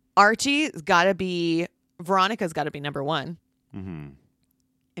 Archie's got to be... Veronica's got to be number 1. Mm-hmm.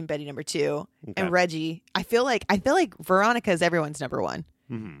 And Betty number 2. Okay. And Reggie... I feel like Veronica is everyone's number 1.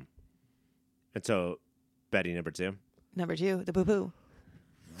 Mm-hmm. And so Betty number 2. Number 2, the poo-poo.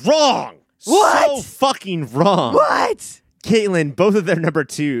 Wrong! What? So fucking wrong. What? Caitlin, both of their number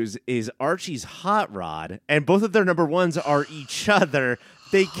 2s is Archie's hot rod, and both of their number 1s are each other.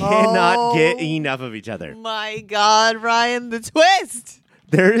 They cannot get enough of each other. My God, Ryan, the twist.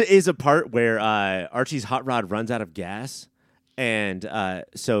 There is a part where Archie's hot rod runs out of gas, and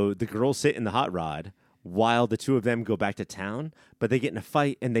so the girls sit in the hot rod while the two of them go back to town, but they get in a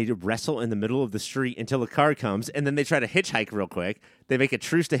fight and they wrestle in the middle of the street until a car comes, and then they try to hitchhike real quick. They make a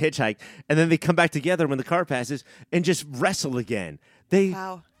truce to hitchhike, and then they come back together when the car passes and just wrestle again. They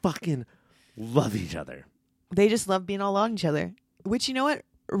Wow. fucking love each other. They just love being all on each other. Which, you know what?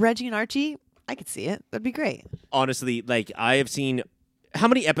 Reggie and Archie, I could see it. That'd be great. Honestly, like I have seen how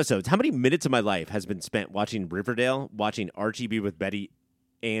many minutes of my life has been spent watching Riverdale, watching Archie be with Betty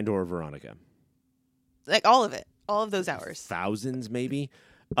and or Veronica. Like all of it. All of those hours. Thousands, maybe.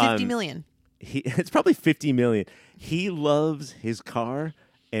 50 million. It's probably 50 million. He loves his car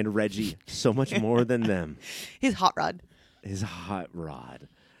and Reggie so much more than them. His hot rod. His hot rod.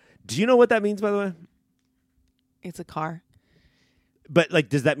 Do you know what that means, by the way? It's a car. But like,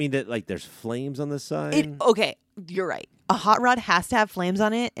 does that mean that like there's flames on the side? Okay, you're right. A hot rod has to have flames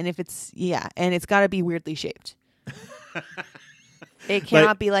on it, and if it's and it's got to be weirdly shaped. It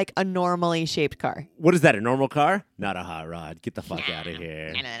cannot be like a normally shaped car. What is that? A normal car? Not a hot rod. Get the fuck out of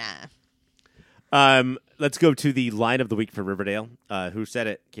here. Nah. Let's go to the line of the week for Riverdale. Who said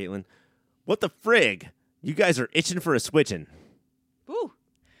it, Caitlin? What the frig? You guys are itching for a switching. Woo.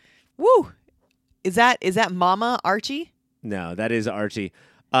 Woo. Is that Mama Archie? No, that is Archie.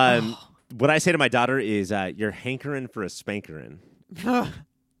 What I say to my daughter is, you're hankering for a spankerin'.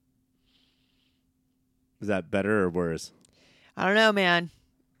 Is that better or worse? I don't know, man.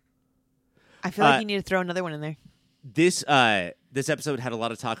 I feel like you need to throw another one in there. This episode had a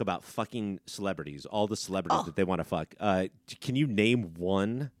lot of talk about fucking celebrities, all the celebrities that they want to fuck. Can you name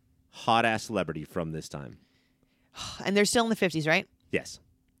one hot ass celebrity from this time? And they're still in the 50s, right? Yes.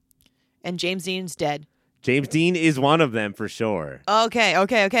 And James Dean's dead. James Dean is one of them for sure. Okay.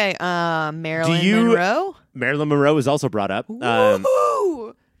 Marilyn Monroe? Marilyn Monroe is also brought up.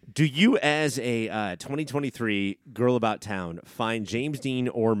 Woo-hoo! Do you, as a 2023 girl about town, find James Dean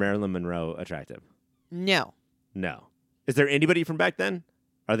or Marilyn Monroe attractive? No. No. Is there anybody from back then?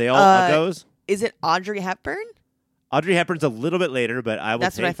 Are they all those? Is it Audrey Hepburn? Audrey Hepburn's a little bit later, but I will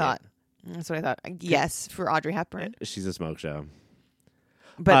That's what I take thought. That's what I thought. Yes, for Audrey Hepburn. She's a smoke show.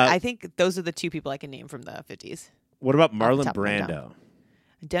 But I think those are the two people I can name from the 50s. What about the Marlon top of my tongue. Brando?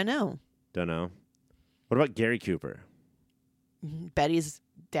 I don't know. Don't know. What about Gary Cooper? Betty's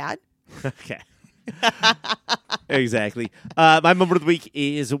dad? Okay. Exactly. My moment of the week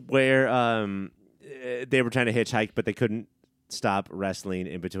is where they were trying to hitchhike, but they couldn't stop wrestling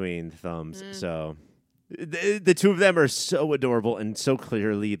in between thumbs. So the two of them are so adorable and so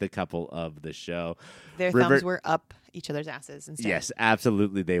clearly the couple of the show. Their thumbs were up each other's asses instead. Yes,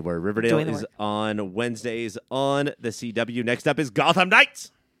 absolutely they were. Riverdale is on Wednesdays on the CW. Next up is Gotham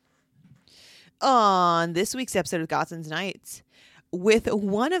Knights. On this week's episode of Gotham Knights, with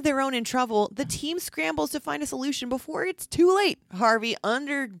one of their own in trouble, the team scrambles to find a solution before it's too late. Harvey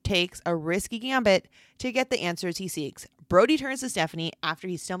undertakes a risky gambit to get the answers he seeks. Brody turns to Stephanie after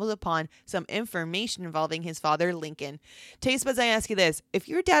he stumbles upon some information involving his father, Lincoln. Taste buds, I ask you this. If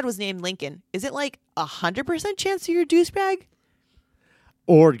your dad was named Lincoln, is it like 100% chance you're a douchebag?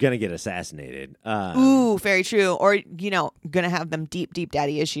 Or gonna get assassinated. Ooh, very true. Or, gonna have them deep, deep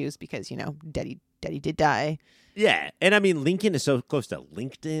daddy issues because, daddy did die. Yeah, and I mean, Lincoln is so close to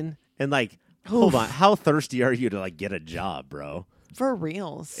LinkedIn. And hold on, how thirsty are you to get a job, bro? For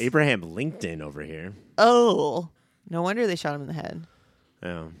reals. Abraham LinkedIn over here. Oh, no wonder they shot him in the head.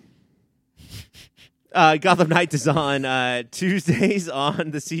 Oh. Gotham Knights is on Tuesdays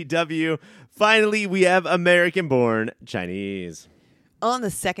on the CW. Finally, we have American-born Chinese. On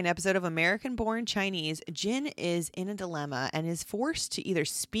the second episode of American-Born Chinese, Jin is in a dilemma and is forced to either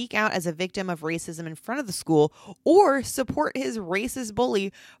speak out as a victim of racism in front of the school or support his racist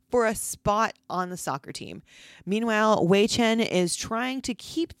bully for a spot on the soccer team. Meanwhile, Wei Chen is trying to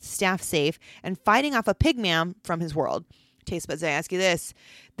keep staff safe and fighting off a pigman from his world. Taste buds, I ask you this.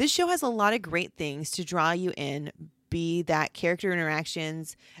 This show has a lot of great things to draw you in, be that character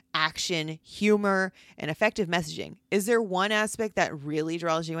interactions, action, humor, and effective messaging. Is there one aspect that really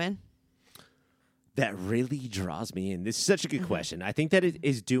draws you in? That really draws me in. This is such a good question. I think that it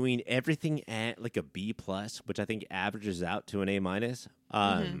is doing everything at a B+, which I think averages out to an A-.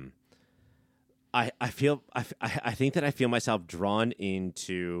 I think that I feel myself drawn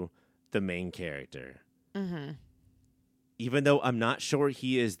into the main character. Mm-hmm. Even though I'm not sure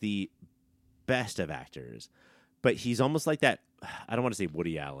he is the best of actors. But he's almost like that. I don't want to say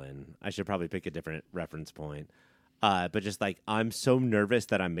Woody Allen. I should probably pick a different reference point. But just I'm so nervous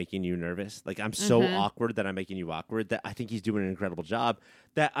that I'm making you nervous. I'm so awkward that I'm making you awkward. That I think he's doing an incredible job.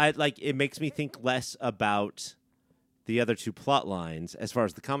 That it makes me think less about the other two plot lines as far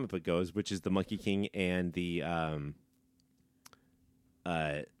as the comic book goes, which is the Monkey King and the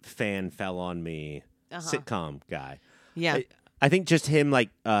fan fell on me sitcom guy. Yeah, I think just him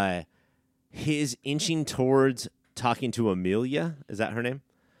his inching towards talking to Amelia. Is that her name?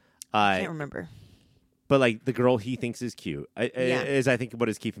 I can't remember. But the girl he thinks is cute is, I think, what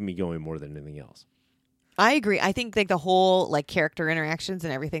is keeping me going more than anything else. I agree. I think the whole character interactions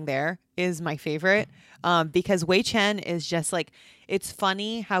and everything there is my favorite because Wei Chen is just it's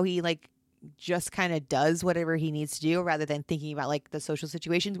funny how he just kind of does whatever he needs to do rather than thinking about the social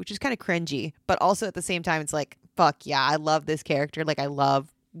situations, which is kind of cringy. But also at the same time, it's fuck yeah, I love this character. I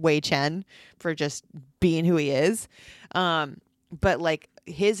love Wei Chen for just being who he is. But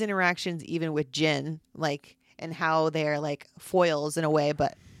his interactions even with Jin, and how they're foils in a way,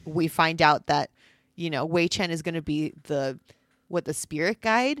 but we find out that, Wei Chen is going to be the spirit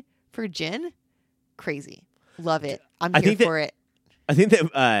guide for Jin. Crazy. Love it. I'm here for it. I think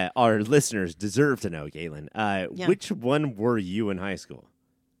that our listeners deserve to know, Galen, which one were you in high school?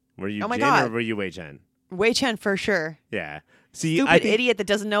 Were you Jin or were you Wei Chen? Wei Chen for sure. Yeah. See, Stupid idiot that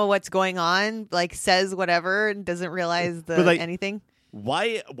doesn't know what's going on, says whatever and doesn't realize anything.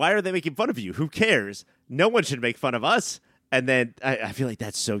 Why are they making fun of you? Who cares? No one should make fun of us. And then I feel like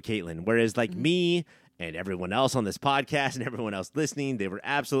that's so Caitlin. Whereas me and everyone else on this podcast and everyone else listening, they were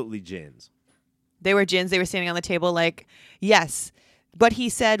absolutely Jins. They were Jins. They were standing on the table yes. What he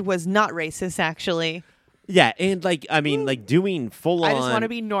said was not racist, actually. Yeah, and like I mean, like doing full I just want on to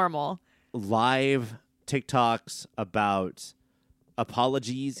be normal. live TikToks about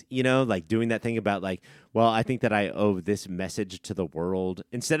apologies, like doing that thing about like, well, I think that I owe this message to the world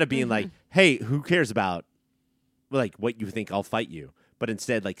instead of being like, hey, who cares about like what you think, I'll fight you. But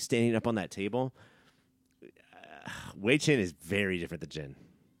instead, like standing up on that table, Wei Chin is very different than Jin.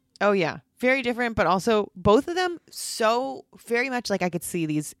 Oh yeah, very different, but also both of them so very much like I could see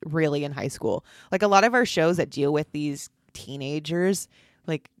these really in high school. Like a lot of our shows that deal with these teenagers,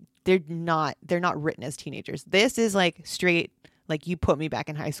 like they're not written as teenagers. This is like straight, like you put me back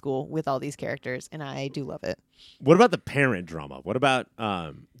in high school with all these characters, and I do love it. What about the parent drama? What about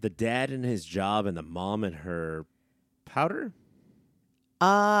the dad and his job and the mom and her powder?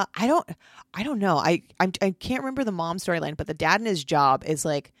 I don't know. I can't remember the mom storyline, but the dad and his job is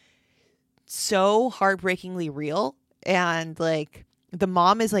like so heartbreakingly real, and like the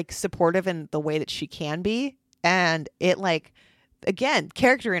mom is like supportive in the way that she can be, and it like again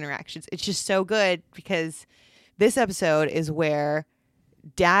character interactions. It's just so good because this episode is where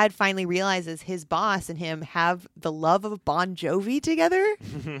dad finally realizes his boss and him have the love of Bon Jovi together.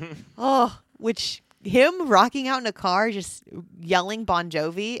 Which him rocking out in a car, just yelling Bon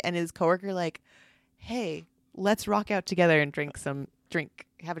Jovi, and his coworker like, "Hey, let's rock out together and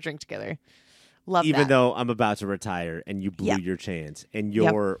have a drink together." Love Even that. though I'm about to retire and you blew your chance and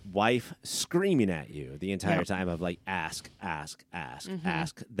your wife screaming at you the entire time of like, ask,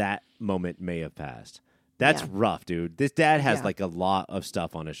 that moment may have passed. That's rough, dude. This dad has like a lot of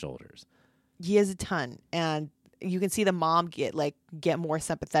stuff on his shoulders. He has a ton, and you can see the mom get more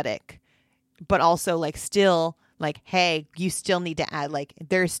sympathetic, but also like still like, hey, you still need to add, like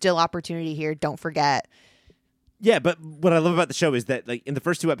there's still opportunity here. Don't forget. Yeah, but what I love about the show is that like in the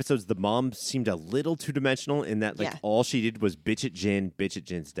first 2 episodes, the mom seemed a little two-dimensional in that like all she did was bitch at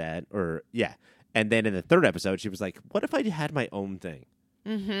Jin's dad, and then in the 3rd episode, she was like, "What if I had my own thing?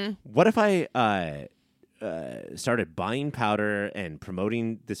 What if I started buying powder and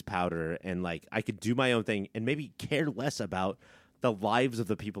promoting this powder, and like I could do my own thing and maybe care less about the lives of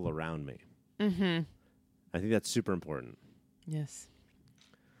the people around me?" I think that's super important. Yes,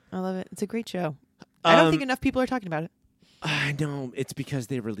 I love it. It's a great show. I don't think enough people are talking about it. I know. It's because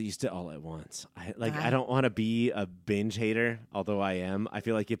they released it all at once. I don't want to be a binge hater, although I am. I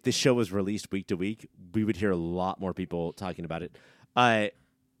feel like if this show was released week to week, we would hear a lot more people talking about it.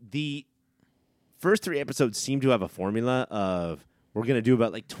 The first 3 episodes seem to have a formula of we're going to do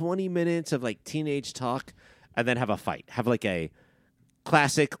about like 20 minutes of like teenage talk and then have a fight. Have like a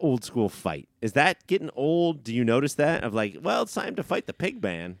classic old school fight. Is that getting old? Do you notice that? Of like, well, it's time to fight the pig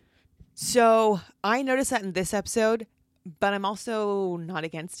man. So I noticed that in this episode, but I'm also not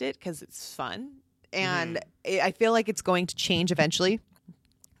against it because it's fun. And I feel like it's going to change eventually.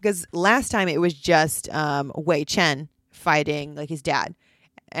 Because last time it was just Wei Chen fighting like his dad.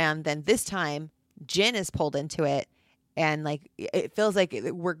 And then this time, Jin is pulled into it. And like it feels like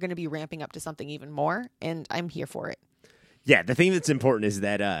we're going to be ramping up to something even more. And I'm here for it. Yeah, the thing that's important is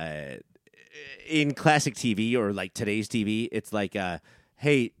that in classic TV or like today's TV, it's like,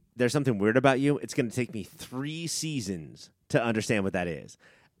 hey, there's something weird about you. It's going to take me 3 seasons to understand what that is.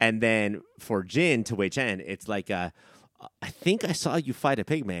 And then for Jin to Wei Chen, it's like, I think I saw you fight a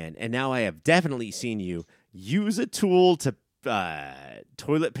pig man, and now I have definitely seen you use a tool to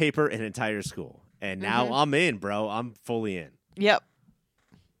toilet paper an entire school. And now I'm in, bro. I'm fully in. Yep.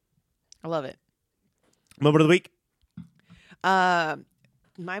 I love it. Moment of the week? My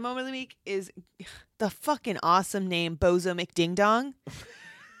moment of the week is the fucking awesome name, Bozo McDingdong.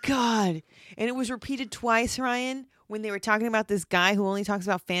 God. And it was repeated twice, Ryan, when they were talking about this guy who only talks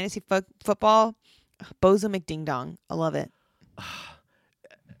about fantasy football. Bozo McDingdong. I love it.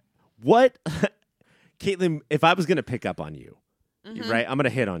 What? Caitlin, if I was going to pick up on you, right, I'm going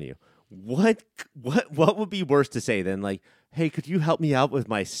to hit on you. What would be worse to say than like, hey, could you help me out with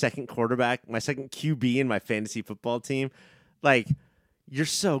my second quarterback, my second QB in my fantasy football team? Like, you're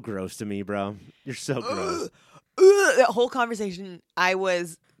so gross to me, bro. You're so gross. That whole conversation, I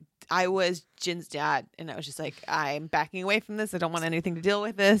was Jin's dad, and I was just like, I'm backing away from this. I don't want anything to deal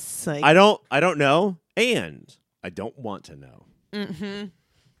with this. Like, I don't know, and I don't want to know.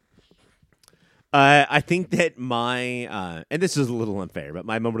 I think that my and this is a little unfair, but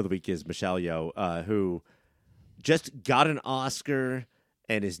my moment of the week is Michelle Yeoh, who just got an Oscar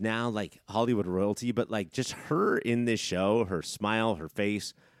and is now like Hollywood royalty. But like just her in this show, her smile, her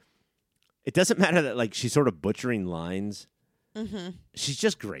face. It doesn't matter that like she's sort of butchering lines. She's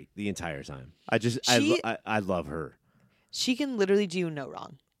just great the entire time. I love her. She can literally do no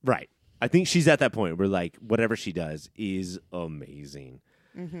wrong. Right. I think she's at that point where like whatever she does is amazing.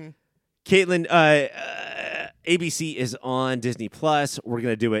 Caitlin, ABC is on Disney Plus. We're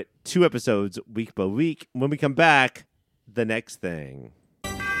going to do it 2 episodes week by week. When we come back, the next thing.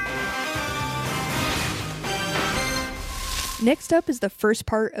 Next up is the first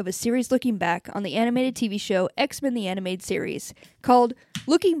part of a series looking back on the animated TV show X-Men the Animated Series, called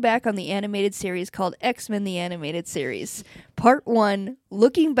Looking Back on the Animated Series called X-Men the Animated Series. Part 1,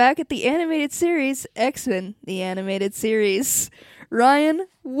 Looking Back at the Animated Series, X-Men the Animated Series. Ryan,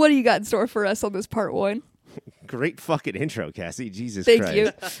 what do you got in store for us on this Part 1? Great fucking intro, Cassie. Jesus Thank Christ.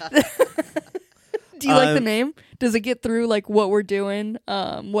 you. Do you like the name? Does it get through like what we're doing,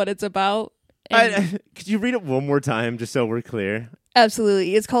 what it's about? Could you read it one more time just so we're clear?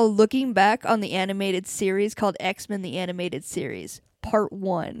 Absolutely. It's called Looking Back on the Animated Series called X-Men the Animated Series. Part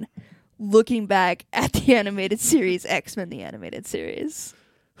 1. Looking Back at the Animated Series, X-Men the Animated Series.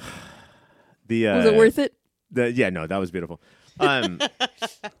 Was it worth it? Yeah, no, that was beautiful.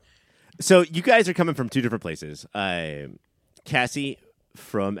 So you guys are coming from 2 different places. Cassie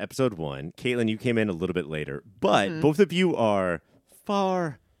from episode 1. Caitlin, you came in a little bit later. But both of you are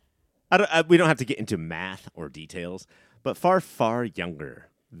far... we don't have to get into math or details, but far, far younger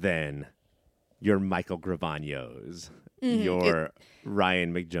than your Michael Gravano's, your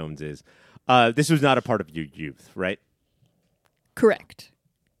Ryan McJones's. This was not a part of your youth, right? Correct.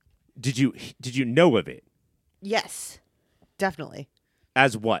 Did you know of it? Yes, definitely.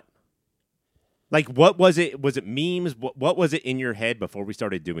 As what? Like, what was it? Was it memes? What was it in your head before we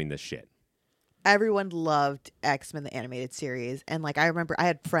started doing this shit? Everyone loved X-Men the Animated Series, and like I remember, I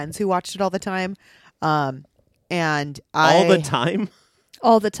had friends who watched it all the time, and All the time.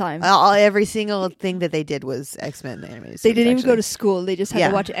 All the time. Every single thing that they did was X-Men the Animated Series. They didn't even actually. go to school. They just had Yeah.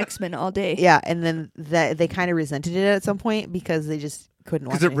 to watch X-Men all day. Yeah, and then they kind of resented it at some point because they just couldn't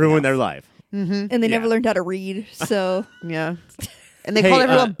watch Because it ruined their life. Mm-hmm. And they Yeah. never learned how to read, so... Yeah, and they Hey, called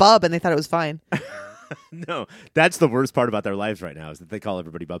everyone Bub, and they thought it was fine. No, that's the worst part about their lives right now is that they call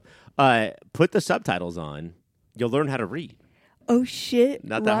everybody Bub. Put the subtitles on. You'll learn how to read. Oh, shit.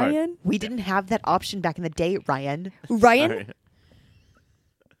 Not that hard. Ryan? We didn't have that option back in the day, Ryan. Ryan?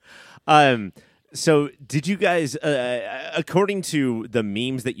 Sorry. So did you guys, according to the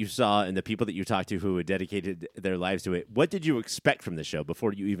memes that you saw and the people that you talked to who had dedicated their lives to it, what did you expect from the show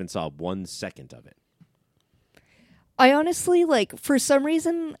before you even saw 1 second of it? I honestly, like, for some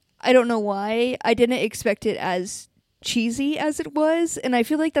reason, I don't know why, I didn't expect it as cheesy as it was, and I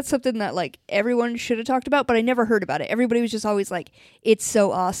feel like that's something that, like, everyone should have talked about, but I never heard about it. Everybody was just always like, it's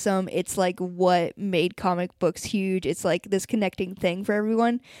so awesome, it's, like, what made comic books huge, it's, like, this connecting thing for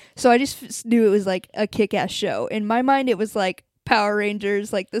everyone, so I just knew it was, like, a kick-ass show. In my mind, it was, like, Power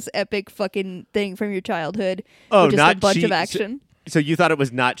Rangers, like, this epic fucking thing from your childhood, Oh, with just not a bunch of action. So you thought it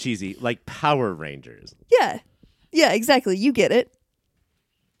was not cheesy, like Power Rangers. Yeah, exactly, you get it.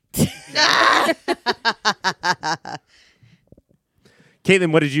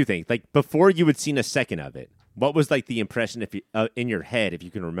 Caitlin, what did you think? Like, before you had seen a second of it, what was, like, the impression if you, in your head, if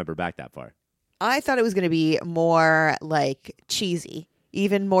you can remember back that far? I thought it was going to be more like cheesy,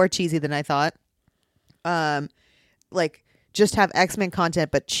 even more cheesy than I thought. Like just have X-Men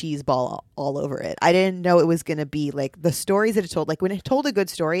content, but cheese ball all over it. I didn't know it was going to be like the stories that it told. Like when it told a good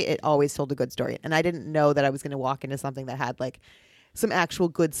story, it always told a good story. And I didn't know that I was going to walk into something that had like some actual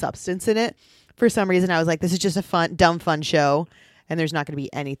good substance in it. For some reason, I was like, this is just a dumb fun show. And there's not going to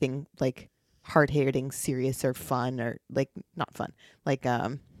be anything like hard-hitting, serious, or fun, or like not fun. Like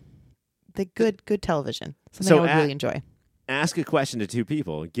the good television. Something I would really enjoy. Ask a question to 2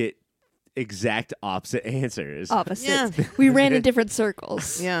 people. Get exact opposite answers. Opposites. Yeah. We ran in different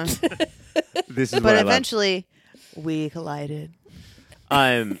circles. Yeah. This is But what I love. eventually, we collided.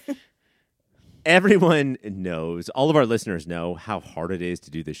 Everyone knows, all of our listeners know how hard it is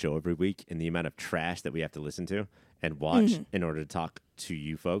to do the show every week and the amount of trash that we have to listen to and watch in order to talk to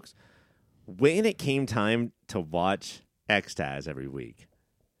you folks. When it came time to watch X-Taz every week,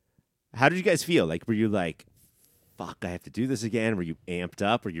 how did you guys feel? Like, were you like, fuck, I have to do this again? Were you amped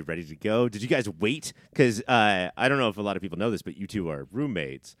up? Were you ready to go? Did you guys wait? Because I don't know if a lot of people know this, but you 2 are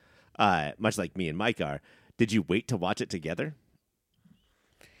roommates, much like me and Mike are. Did you wait to watch it together?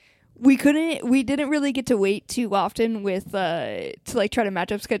 We didn't really get to wait too often with to like try to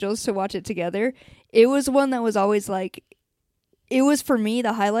match up schedules to watch it together. It was one that was always like, it was for me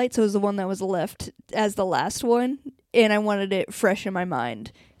the highlight, so it was the one that was left as the last one, and I wanted it fresh in my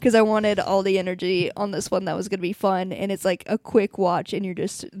mind because I wanted all the energy on this one that was going to be fun, and it's like a quick watch and you're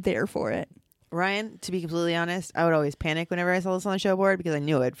just there for it. Ryan, to be completely honest, I would always panic whenever I saw this on the show board because I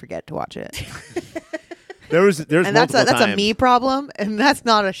knew I'd forget to watch it. There's And that's multiple a times. me problem, and that's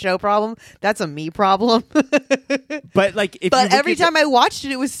not a show problem. That's a me problem. But like, if you But look every at time I watched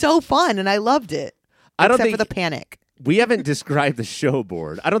it, it was so fun, and I loved it. I don't except think for the panic. we haven't described the show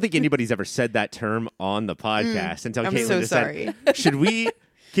board. I don't think anybody's ever said that term on the podcast until I'm Caitlin so just sorry. said, should we,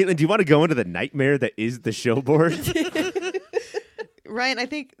 Caitlin, do you want to go into the nightmare that is the show board? Ryan, I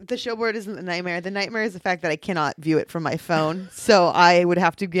think the show board isn't the nightmare. The nightmare is the fact that I cannot view it from my phone. So I would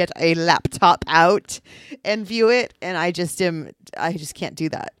have to get a laptop out and view it. And I just can't do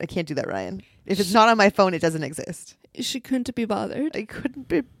that. I can't do that, Ryan. If it's not on my phone, it doesn't exist. She couldn't be bothered. I couldn't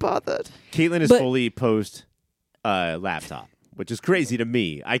be bothered. Caitlin is But- fully post laptop, which is crazy to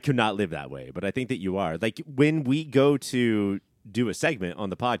me. I could not live that way, but I think that you are. Like when we go to do a segment on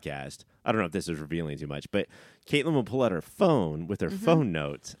the podcast, I don't know if this is revealing too much, but Caitlin will pull out her phone with her phone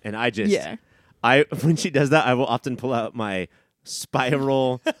notes, and I just, Yeah. when she does that, I will often pull out my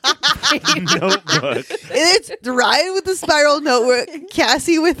spiral notebook. It's Ryan with the spiral notebook,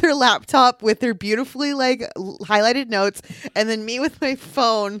 Cassie with her laptop with her beautifully highlighted notes, and then me with my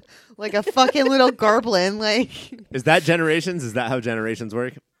phone like a fucking little goblin. Like Is that generations? Is that how generations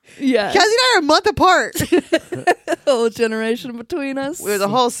work? Yeah. Cassie and I are a month apart. Whole generation between us. There's a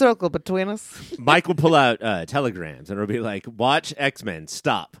whole circle between us. Mike will pull out telegrams, and it'll be like, watch X-Men,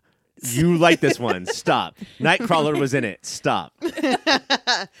 stop. You like this one, stop. Nightcrawler was in it, stop.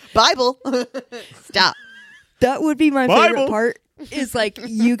 Bible. Stop. That would be my Bible. favorite part. Is like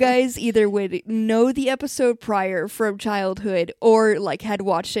you guys either would know the episode prior from childhood or like had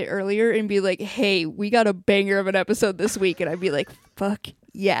watched it earlier and be like, hey, we got a banger of an episode this week. And I'd be like, fuck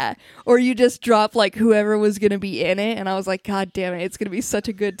yeah. Or you just drop like whoever was going to be in it. And I was like, God damn it, it's going to be such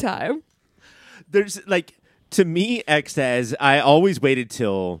a good time. There's like, to me, X says, I always waited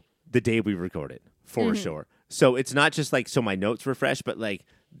till the day we recorded, for sure. So it's not just like, so my notes were fresh, but like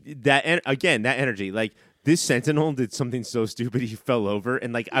that, again, that energy, like, this Sentinel did something so stupid he fell over,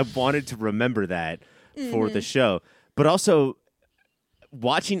 and like I wanted to remember that for the show. But also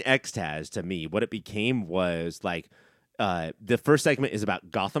watching X-Taz, to me, what it became was like the first segment is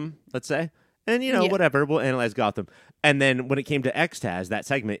about Gotham, let's say. And Yeah. whatever, we'll analyze Gotham. And then when it came to X-Taz, that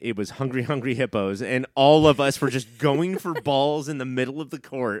segment, it was Hungry Hungry Hippos, and all of us were just going for balls in the middle of the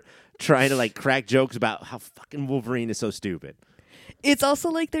court, trying to like crack jokes about how fucking Wolverine is so stupid. It's also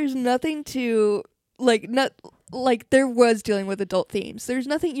like there's nothing to not like there was dealing with adult themes. There's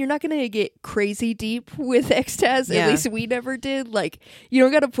nothing, you're not going to get crazy deep with X-Taz. Yeah. At least we never did. Like you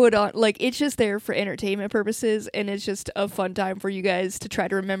don't got to put on, like it's just there for entertainment purposes, and it's just a fun time for you guys to try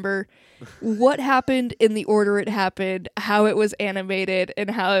to remember what happened in the order it happened, how it was animated, and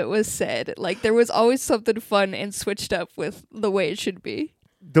how it was said. Like there was always something fun and switched up with the way it should be.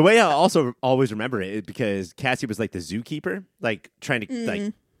 The way I also always remember it is because Cassie was like the zookeeper, like trying to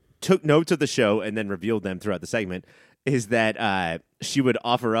like took notes of the show and then revealed them throughout the segment, is that she would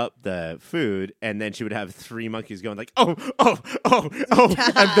offer up the food and then she would have three monkeys going like, oh,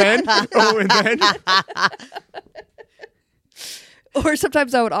 and then, and then. Or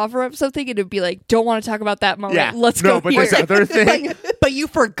sometimes I would offer up something and it'd be like, don't want to talk about that moment. Yeah, Let's no, go but here. this other thing. But you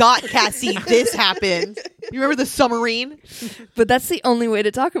forgot, Cassie, this happened. You remember the submarine? But that's the only way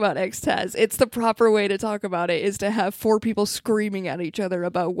to talk about X-Taz. It's the proper way to talk about it is to have four people screaming at each other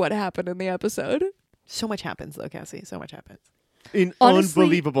about what happened in the episode. So much happens, though, Cassie. So much happens. An Honestly-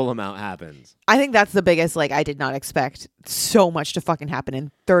 unbelievable amount happens. I think that's the biggest, I did not expect so much to fucking happen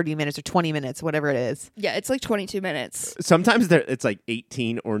in 30 minutes or 20 minutes, whatever it is. Yeah, it's like 22 minutes. Sometimes it's like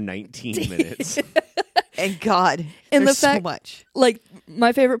 18 or 19 minutes. And God, And there's the fact- so much. Like,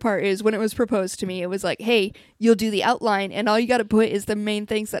 my favorite part is when it was proposed to me, it was like, hey, you'll do the outline and all you got to put is the main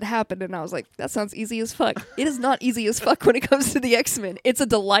things that happened. And I was like, that sounds easy as fuck. It is not easy as fuck when it comes to the X-Men. It's a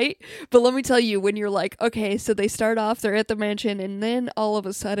delight. But let me tell you, when you're like, okay, so they start off, they're at the mansion, and then all of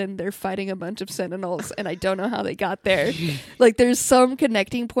a sudden they're fighting a bunch of Sentinels, and I don't know how they got there. Like, there's some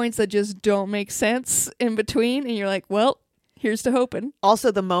connecting points that just don't make sense in between, and you're like, well, here's to hoping.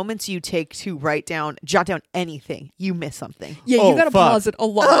 Also, the moments you take to jot down anything, you miss something. Yeah, Oh, you got to fuck. pause it a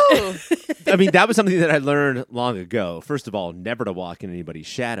lot. I mean, that was something that I learned long ago. First of all, never to walk in anybody's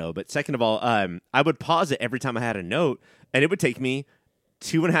shadow. But second of all, I would pause it every time I had a note, and it would take me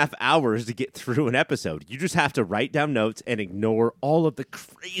 2.5 hours to get through an episode. You just have to write down notes and ignore all of the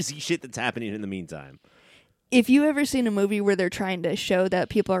crazy shit that's happening in the meantime. If you ever seen a movie where they're trying to show that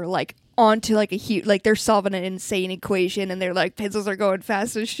people are like onto like a huge, like they're solving an insane equation and they're like pencils are going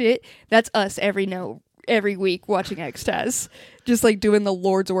fast as shit, that's us every week watching X-Taz, just like doing the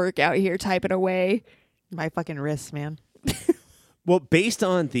Lord's work out here typing away. My fucking wrists, man. Well, based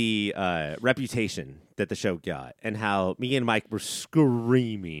on the reputation that the show got and how me and Mike were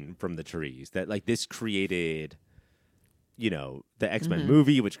screaming from the trees that like this created, the X-Men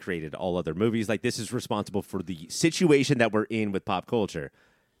movie, which created all other movies. Like this is responsible for the situation that we're in with pop culture.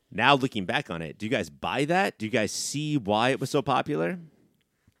 Now looking back on it, do you guys buy that? Do you guys see why it was so popular?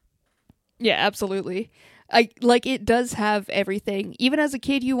 Yeah, absolutely. It does have everything. Even as a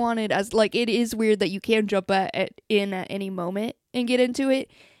kid, you wanted it is weird that you can jump in at any moment and get into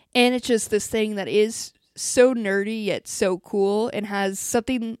it, and it's just this thing that is so nerdy yet so cool and has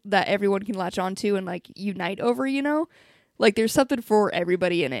something that everyone can latch onto and like unite over. Like there's something for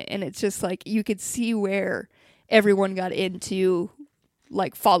everybody in it, and it's just like you could see where everyone got into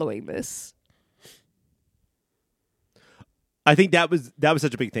like following this. I think that was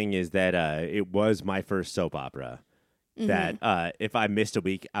such a big thing is that it was my first soap opera that if I missed a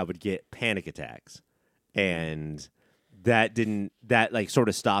week, I would get panic attacks. And that sort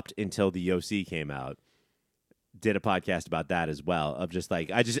of stopped until the OC came out. Did a podcast about that as well of just like,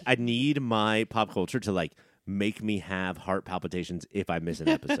 I need my pop culture to like make me have heart palpitations if I miss an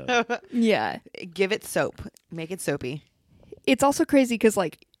episode. Yeah. Give it soap. Make it soapy. It's also crazy because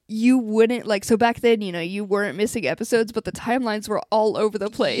like, you wouldn't so back then, you weren't missing episodes, but the timelines were all over the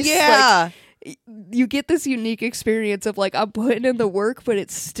place. Yeah. Like, you get this unique experience of like, I'm putting in the work, but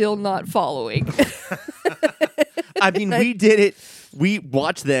it's still not following. I mean, we did it. We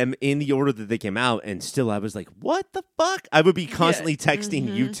watched them in the order that they came out, and still I was like, what the fuck? I would be constantly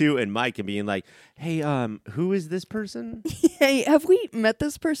texting you two and Mike and being like, hey, who is this person? Hey, have we met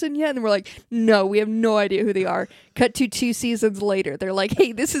this person yet? And we're like, no, we have no idea who they are. Cut to 2 seasons later. They're like,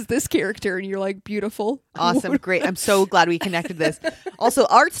 hey, this is this character. And you're like, beautiful. Awesome. Great. I'm so glad we connected this. Also,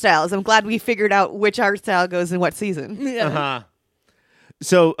 art styles. I'm glad we figured out which art style goes in what season. Yeah. Uh-huh.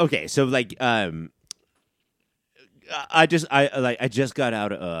 So, okay. So, like, I just got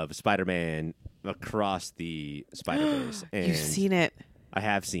out of Spider-Man Across the Spider-Verse. And You've seen it. I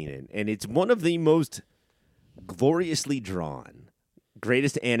have seen it. And it's one of the most gloriously drawn,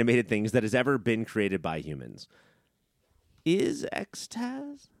 greatest animated things that has ever been created by humans. Is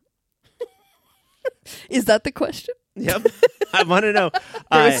X-Taz? Is that the question? Yep. I want to know.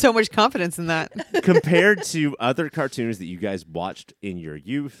 There was so much confidence in that. Compared to other cartoons that you guys watched in your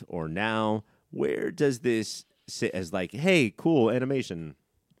youth or now, where does this sit as like, hey, cool animation?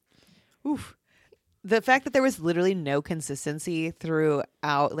 Oof. The fact that there was literally no consistency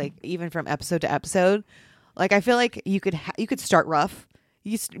throughout, like even from episode to episode, like I feel like you could start rough.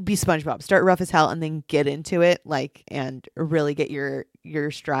 You be SpongeBob, start rough as hell, and then get into it, like, and really get your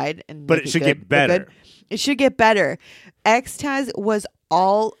stride. And but it should get better. It should get better. X-Taz was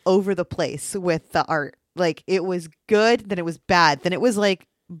all over the place with the art. Like it was good, then it was bad, then it was like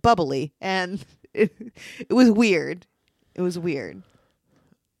bubbly, and it was weird. It was weird.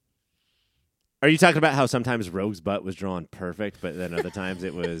 Are you talking about how sometimes Rogue's butt was drawn perfect, but then other times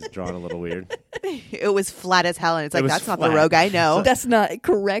it was drawn a little weird? It was flat as hell, and it's like, that's flat. not the Rogue I know. That's not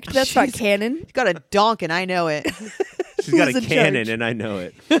correct. That's not canon. She's got a donk, and I know it. She's got a Who's in cannon, charge? and I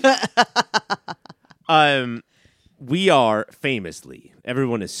know it. We are famously,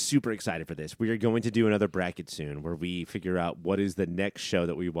 everyone is super excited for this. We are going to do another bracket soon where we figure out what is the next show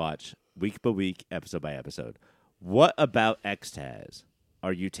that we watch week by week, episode by episode. What about X-Taz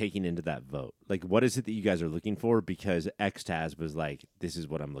are you taking into that vote? Like, what is it that you guys are looking for? Because X-Taz was like, this is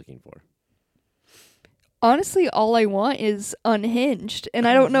what I'm looking for. Honestly, all I want is unhinged, and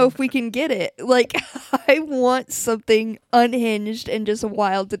I don't know if we can get it. Like, I want something unhinged and just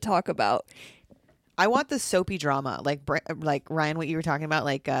wild to talk about. I want the soapy drama, like Ryan, what you were talking about,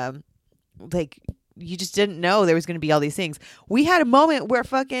 like you just didn't know there was going to be all these things. We had a moment where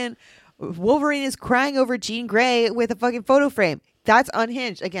fucking Wolverine is crying over Jean Grey with a fucking photo frame. That's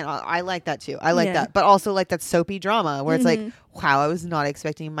unhinged. Again, I like that too. I like that. But also like that soapy drama where it's like, wow, I was not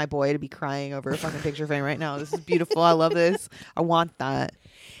expecting my boy to be crying over a fucking picture frame right now. This is beautiful. I love this. I want that.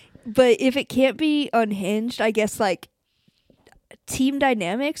 But if it can't be unhinged, I guess like team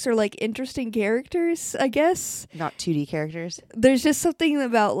dynamics or like interesting characters, I guess. Not 2D characters. There's just something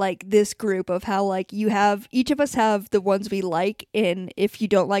about like this group of how like each of us have the ones we like, and if you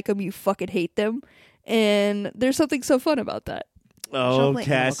don't like them, you fucking hate them. And there's something so fun about that. Oh,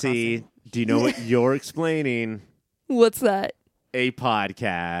 Cassie, do you know what you're explaining? What's that? A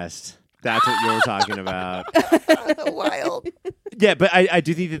podcast. That's what you're talking about. Wild. Yeah, but I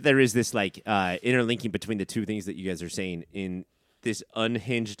do think that there is this like interlinking between the two things that you guys are saying in this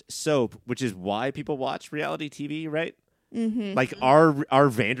unhinged soap, which is why people watch reality TV, right? Mm-hmm. Like our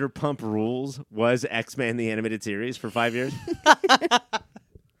Vanderpump Rules was X-Men the animated series for 5 years.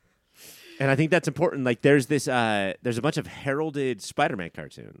 And I think that's important. Like, there's a bunch of heralded Spider-Man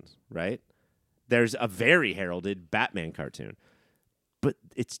cartoons, right? There's a very heralded Batman cartoon, but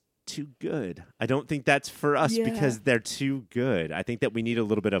it's too good. I don't think that's for us because they're too good. I think that we need a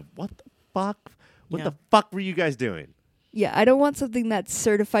little bit of what the fuck? What the fuck were you guys doing? Yeah, I don't want something that's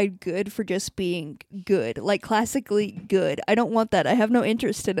certified good for just being good, like classically good. I don't want that. I have no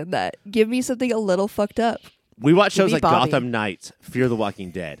interest in that. Give me something a little fucked up. We watch shows like Bobby. Gotham Knights, Fear the Walking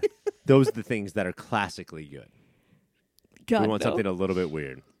Dead. Those are the things that are classically good. God, We want no. something a little bit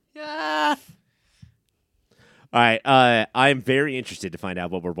weird. Yeah. All right, I'm very interested to find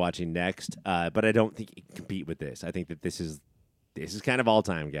out what we're watching next, but I don't think it can compete with this. I think that this is kind of all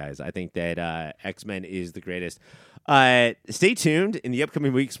time, guys. I think that X-Men is the greatest. Stay tuned. In the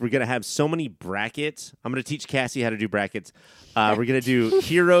upcoming weeks, we're going to have so many brackets. I'm going to teach Cassie how to do brackets. We're going to do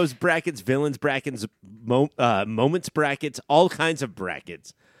heroes brackets, villains brackets, moments brackets, all kinds of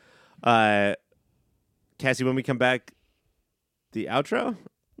brackets. Cassie, when we come back, the outro?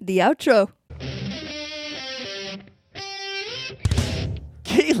 The outro.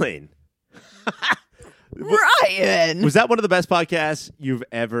 Caitlin! Ryan. Was that one of the best podcasts you've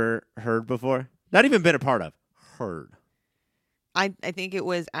ever heard before? Not even been a part of. Heard. I think it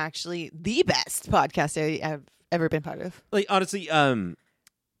was actually the best podcast I have ever been part of. Like, honestly,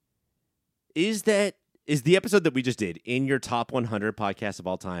 is the episode that we just did in your top 100 podcasts of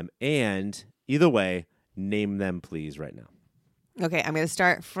all time? And either way, name them, please, right now. Okay, I'm going to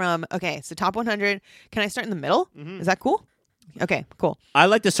start from, so top 100. Can I start in the middle? Is that cool? Okay, cool. I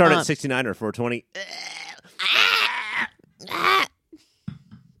like to start at 69 or 420.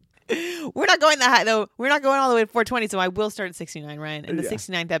 We're not going that high, though. We're not going all the way to 420, so I will start at 69, Ryan. And the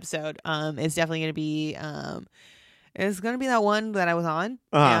 69th episode is definitely going to be it's going to be that one that I was on.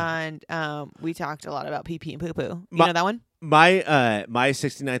 And we talked a lot about pee-pee and poo-poo. You know that one? My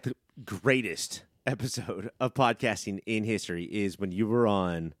 69th greatest episode of podcasting in history is when you were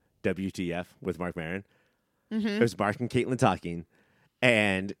on WTF with Mark Maron. It was Mark and Caitlin talking.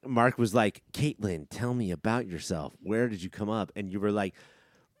 And Mark was like, Caitlin, tell me about yourself. Where did you come up? And you were like,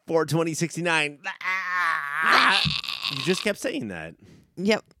 42069. You just kept saying that.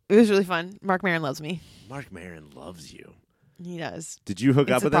 Yep. It was really fun. Mark Maron loves me. Mark Maron loves you. He does. Did you hook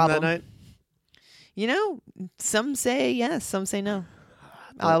It's up a with him that problem. night? You know, some say yes, some say no.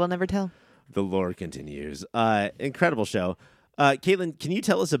 I will never tell. The lore continues. Incredible show. Caitlin, can you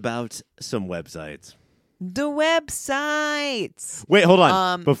tell us about some websites? The websites. Wait, hold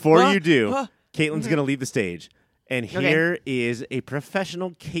on. Before you do, uh, Caitlin's going to leave the stage. And here is a professional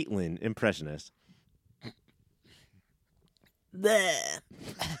Caitlin impressionist. Bleh.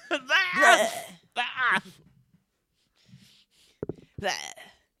 Bleh.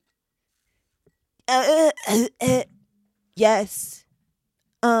 Yes.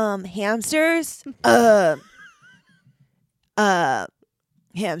 Hamsters.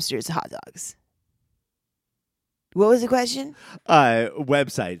 Hamsters, hot dogs. What was the question?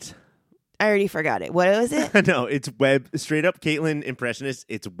 Websites. I already forgot it. What was it? No, it's straight up Caitlin impressionist.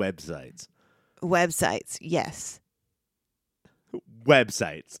 It's websites. Websites. Yes.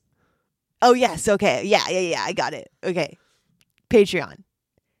 Websites. Oh, yes. Okay. Yeah. I got it. Okay. Patreon.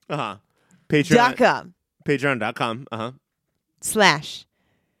 Uh-huh. Patreon. .com Patreon.com. Uh-huh.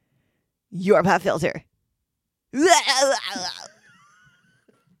 / your pop filter. And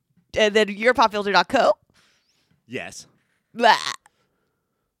then yourpopfilter.co. Yes. Blah.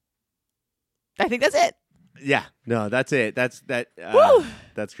 I think that's it. Yeah. No, that's it. That's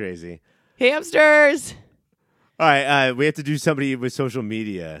crazy. Hamsters. All right. We have to do somebody with social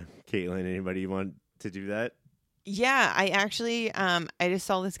media. Caitlin, anybody want to do that? Yeah, I actually, I just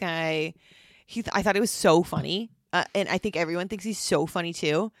saw this guy. I thought it was so funny, and I think everyone thinks he's so funny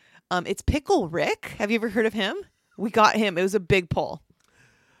too. It's Pickle Rick. Have you ever heard of him? We got him. It was a big poll.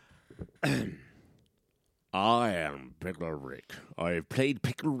 I am Pickle Rick. I played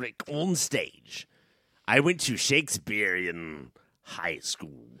Pickle Rick on stage. I went to Shakespearean high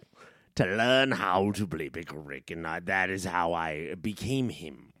school to learn how to play Pickle Rick, and that is how I became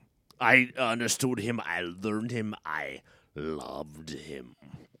him. I understood him. I learned him. I loved him.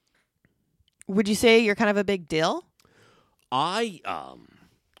 Would you say you're kind of a big deal? I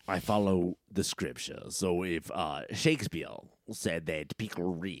follow the scripture. So if Shakespeare said that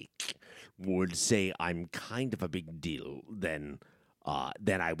Pickle Rick would say I'm kind of a big deal, then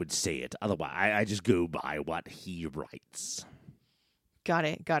I would say it. Otherwise, I just go by what he writes. Got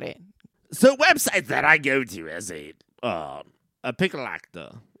it. So websites that I go to as a pickle actor,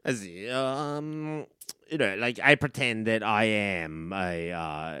 as like I pretend that I am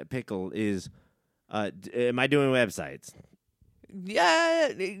a pickle is. Am I doing websites? Yeah,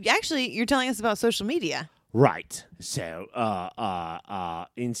 actually, you're telling us about social media. Right. So,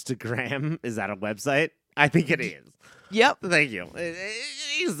 Instagram, is that a website? I think it is. Yep. Thank you. It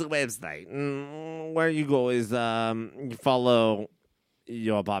is the website. Where you go is you follow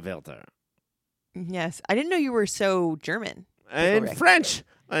your pop filter. Yes. I didn't know you were so German. And Rick. French.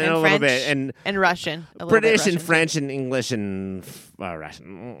 I know And a French. little bit. And And Russian. A little bit British and Russian. French and English and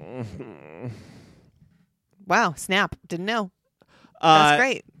Russian. Wow. Snap. Didn't know. That's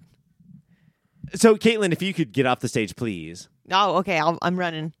great. So, Caitlin, if you could get off the stage, please. Oh, okay. I'm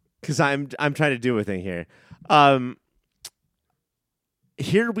running. Because I'm trying to do a thing here.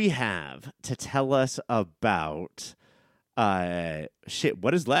 Here we have to tell us about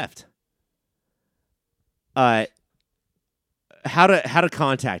what is left. How to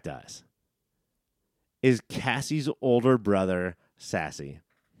contact us is Cassie's older brother, Sassy.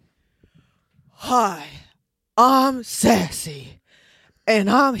 Hi, I'm Sassy, and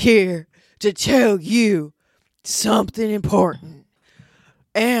I'm here to tell you something important.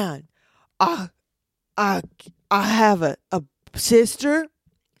 And I have a sister.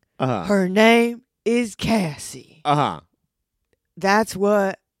 Uh-huh. Her name is Cassie. Uh-huh. That's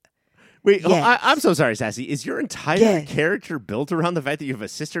what. Wait, Yes. I'm so sorry, Sassy. Is your entire Yes. character built around the fact that you have a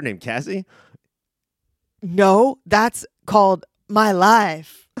sister named Cassie? No, that's called my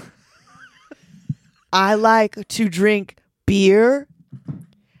life. I like to drink beer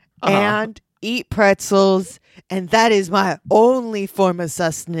and eat pretzels, and that is my only form of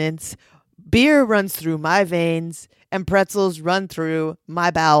sustenance. Beer runs through my veins, and pretzels run through my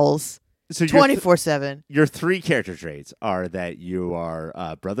bowels So 24/7. your three character traits are that you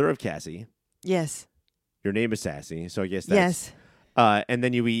are brother of Cassie. Yes. Your name is Sassy, so I guess that's... Yes. And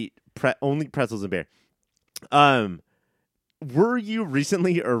then you eat only pretzels and beer. Were you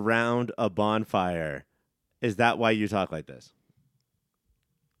recently around a bonfire? Is that why you talk like this?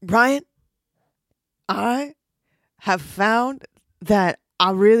 Brian, I have found that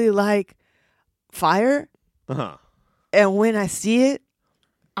I really like fire, Uh-huh. and when I see it,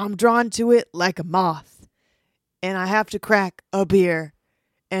 I'm drawn to it like a moth, and I have to crack a beer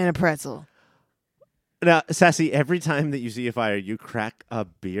and a pretzel. Now, Sassy, every time that you see a fire, you crack a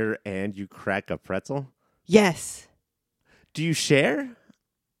beer and you crack a pretzel? Yes. Do you share?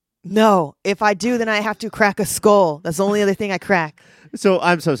 No. If I do, then I have to crack a skull. That's the only other thing I crack. So,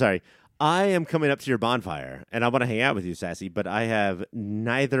 I'm so sorry. I am coming up to your bonfire, and I want to hang out with you, Sassy, but I have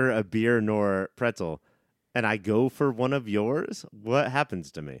neither a beer nor pretzel, and I go for one of yours. What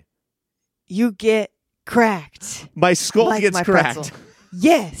happens to me? You get cracked. My skull Like gets my cracked. pretzel.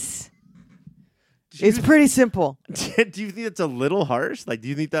 Yes. It's pretty simple. Do you think it's a little harsh? Like, do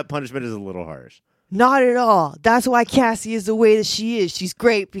you think that punishment is a little harsh? Not at all. That's why Cassie is the way that she is. She's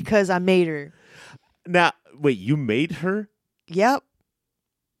great because I made her. Now, wait, you made her? Yep.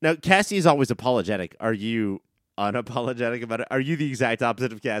 Now, Cassie is always apologetic. Are you unapologetic about it? Are you the exact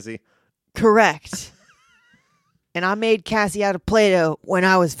opposite of Cassie? Correct. And I made Cassie out of Play-Doh when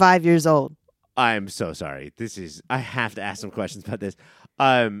I was 5 years old. I'm so sorry. I have to ask some questions about this.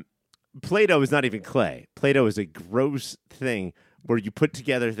 Play-Doh is not even clay. Play-Doh is a gross thing where you put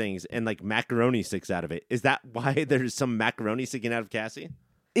together things and like macaroni sticks out of it. Is that why there's some macaroni sticking out of Cassie?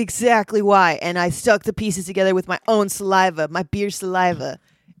 Exactly why. And I stuck the pieces together with my own saliva, my beer saliva.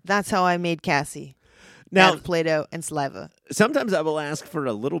 That's how I made Cassie. Now, Out of Play-Doh and saliva. sometimes I will ask for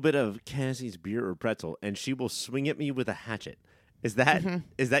a little bit of Cassie's beer or pretzel, and she will swing at me with a hatchet. Is that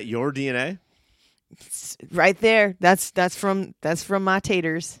is that your DNA? It's right there. That's from my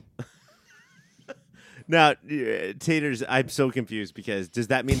taters. Now, taters, I'm so confused because does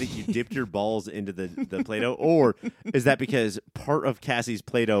that mean that you dipped your balls into the Play-Doh? Or is that because part of Cassie's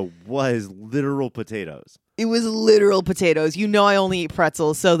Play-Doh was literal potatoes? It was literal potatoes. You know I only eat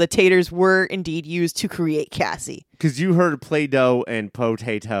pretzels, so the taters were indeed used to create Cassie. Because you heard Play-Doh and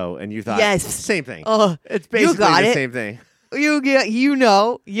potato, and you thought, Yes. same thing. Oh, It's basically got the it. same thing. you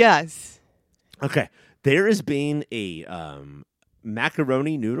know, yes. Okay. There has been a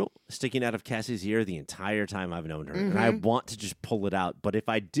macaroni noodle sticking out of Cassie's ear the entire time I've known her. And I want to just pull it out. But if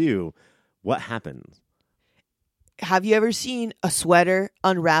I do, what happens? Have you ever seen a sweater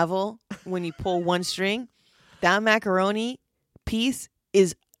unravel when you pull one string? That macaroni piece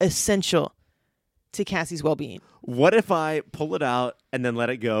is essential to Cassie's well-being. What if I pull it out and then let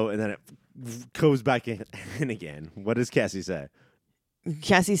it go and then it goes back in again? What does Cassie say?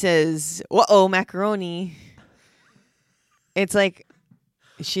 Cassie says, "Uh-oh, macaroni." It's like,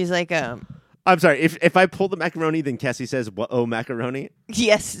 she's like, I'm sorry. If I pull the macaroni, then Cassie says, "Whoa, macaroni."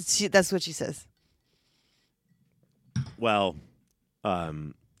 yes, that's what she says. Well,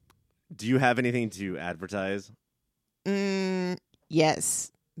 do you have anything to advertise?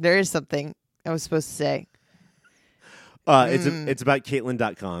 Yes, there is something I was supposed to say. It's about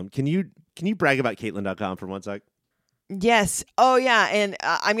Caitlyn.com. Can you brag about Caitlyn.com for 1 sec? Yes. Oh, yeah. And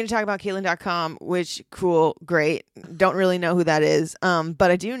I'm going to talk about Caitlyn.com, which, cool, great. Don't really know who that is.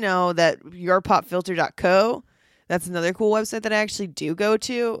 But I do know that yourpopfilter.co, that's another cool website that I actually do go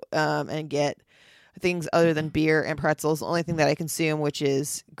to and get things other than beer and pretzels. The only thing that I consume, which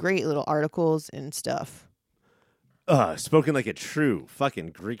is great little articles and stuff. Spoken like a true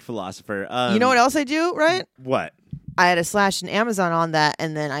fucking Greek philosopher. You know what else I do, right? What? I had a slash in Amazon on that,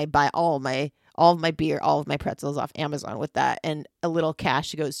 and then I buy all of my beer, all of my pretzels off Amazon with that, and a little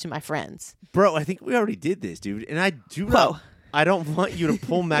cash goes to my friends. Bro, I think we already did this, dude. And I don't want you to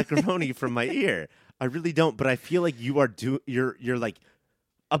pull macaroni from my ear. I really don't, but I feel like you are you're like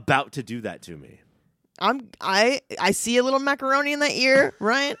about to do that to me. I see a little macaroni in that ear,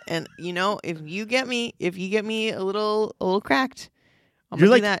 right? And if you get me a little cracked, You're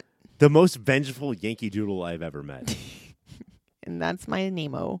like that. The most vengeful Yankee Doodle I've ever met. And that's my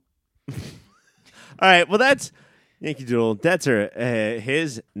Nemo. All right, well that's Yankee Doodle. That's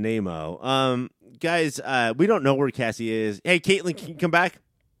his Nemo. Guys, we don't know where Cassie is. Hey, Caitlyn, can you come back?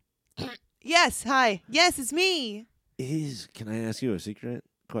 Yes, hi. Yes, it's me. Can I ask you a secret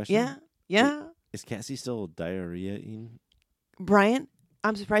question? Yeah. Is Cassie still diarrhea-ing? Brian,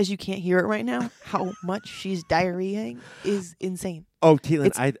 I'm surprised you can't hear it right now. How much she's diarrheaing is insane. Oh, Caitlyn,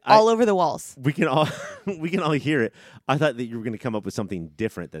 it's all over the walls. We can all hear it. I thought that you were going to come up with something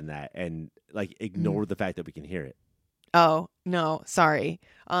different than that and like ignore the fact that we can hear it. Oh, no, sorry.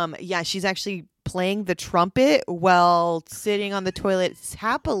 Yeah, she's actually playing the trumpet while sitting on the toilet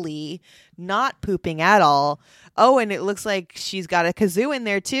happily, not pooping at all. Oh, and it looks like she's got a kazoo in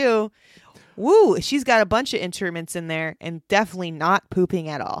there too. Woo, she's got a bunch of instruments in there and definitely not pooping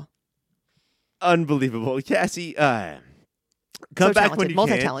at all. Unbelievable. Cassie, come so back when you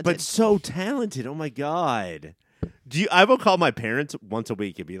multi-talented. can. But so talented. Oh, my God. I will call my parents once a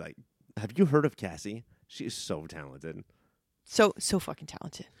week and be like, have you heard of Cassie? She is so talented. So fucking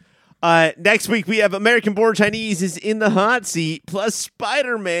talented. Next week, we have American Born Chinese is in the hot seat, plus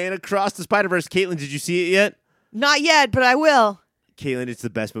Spider-Man Across the Spider-Verse. Caitlyn, did you see it yet? Not yet, but I will. Caitlyn, it's the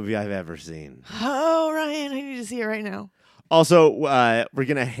best movie I've ever seen. Oh, Ryan, I need to see it right now. Also, we're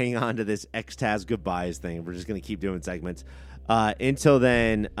going to hang on to this X-Taz goodbyes thing. We're just going to keep doing segments. Until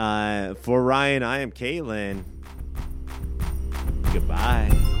then, for Ryan, I am Caitlyn.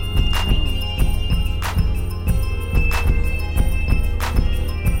 Goodbye.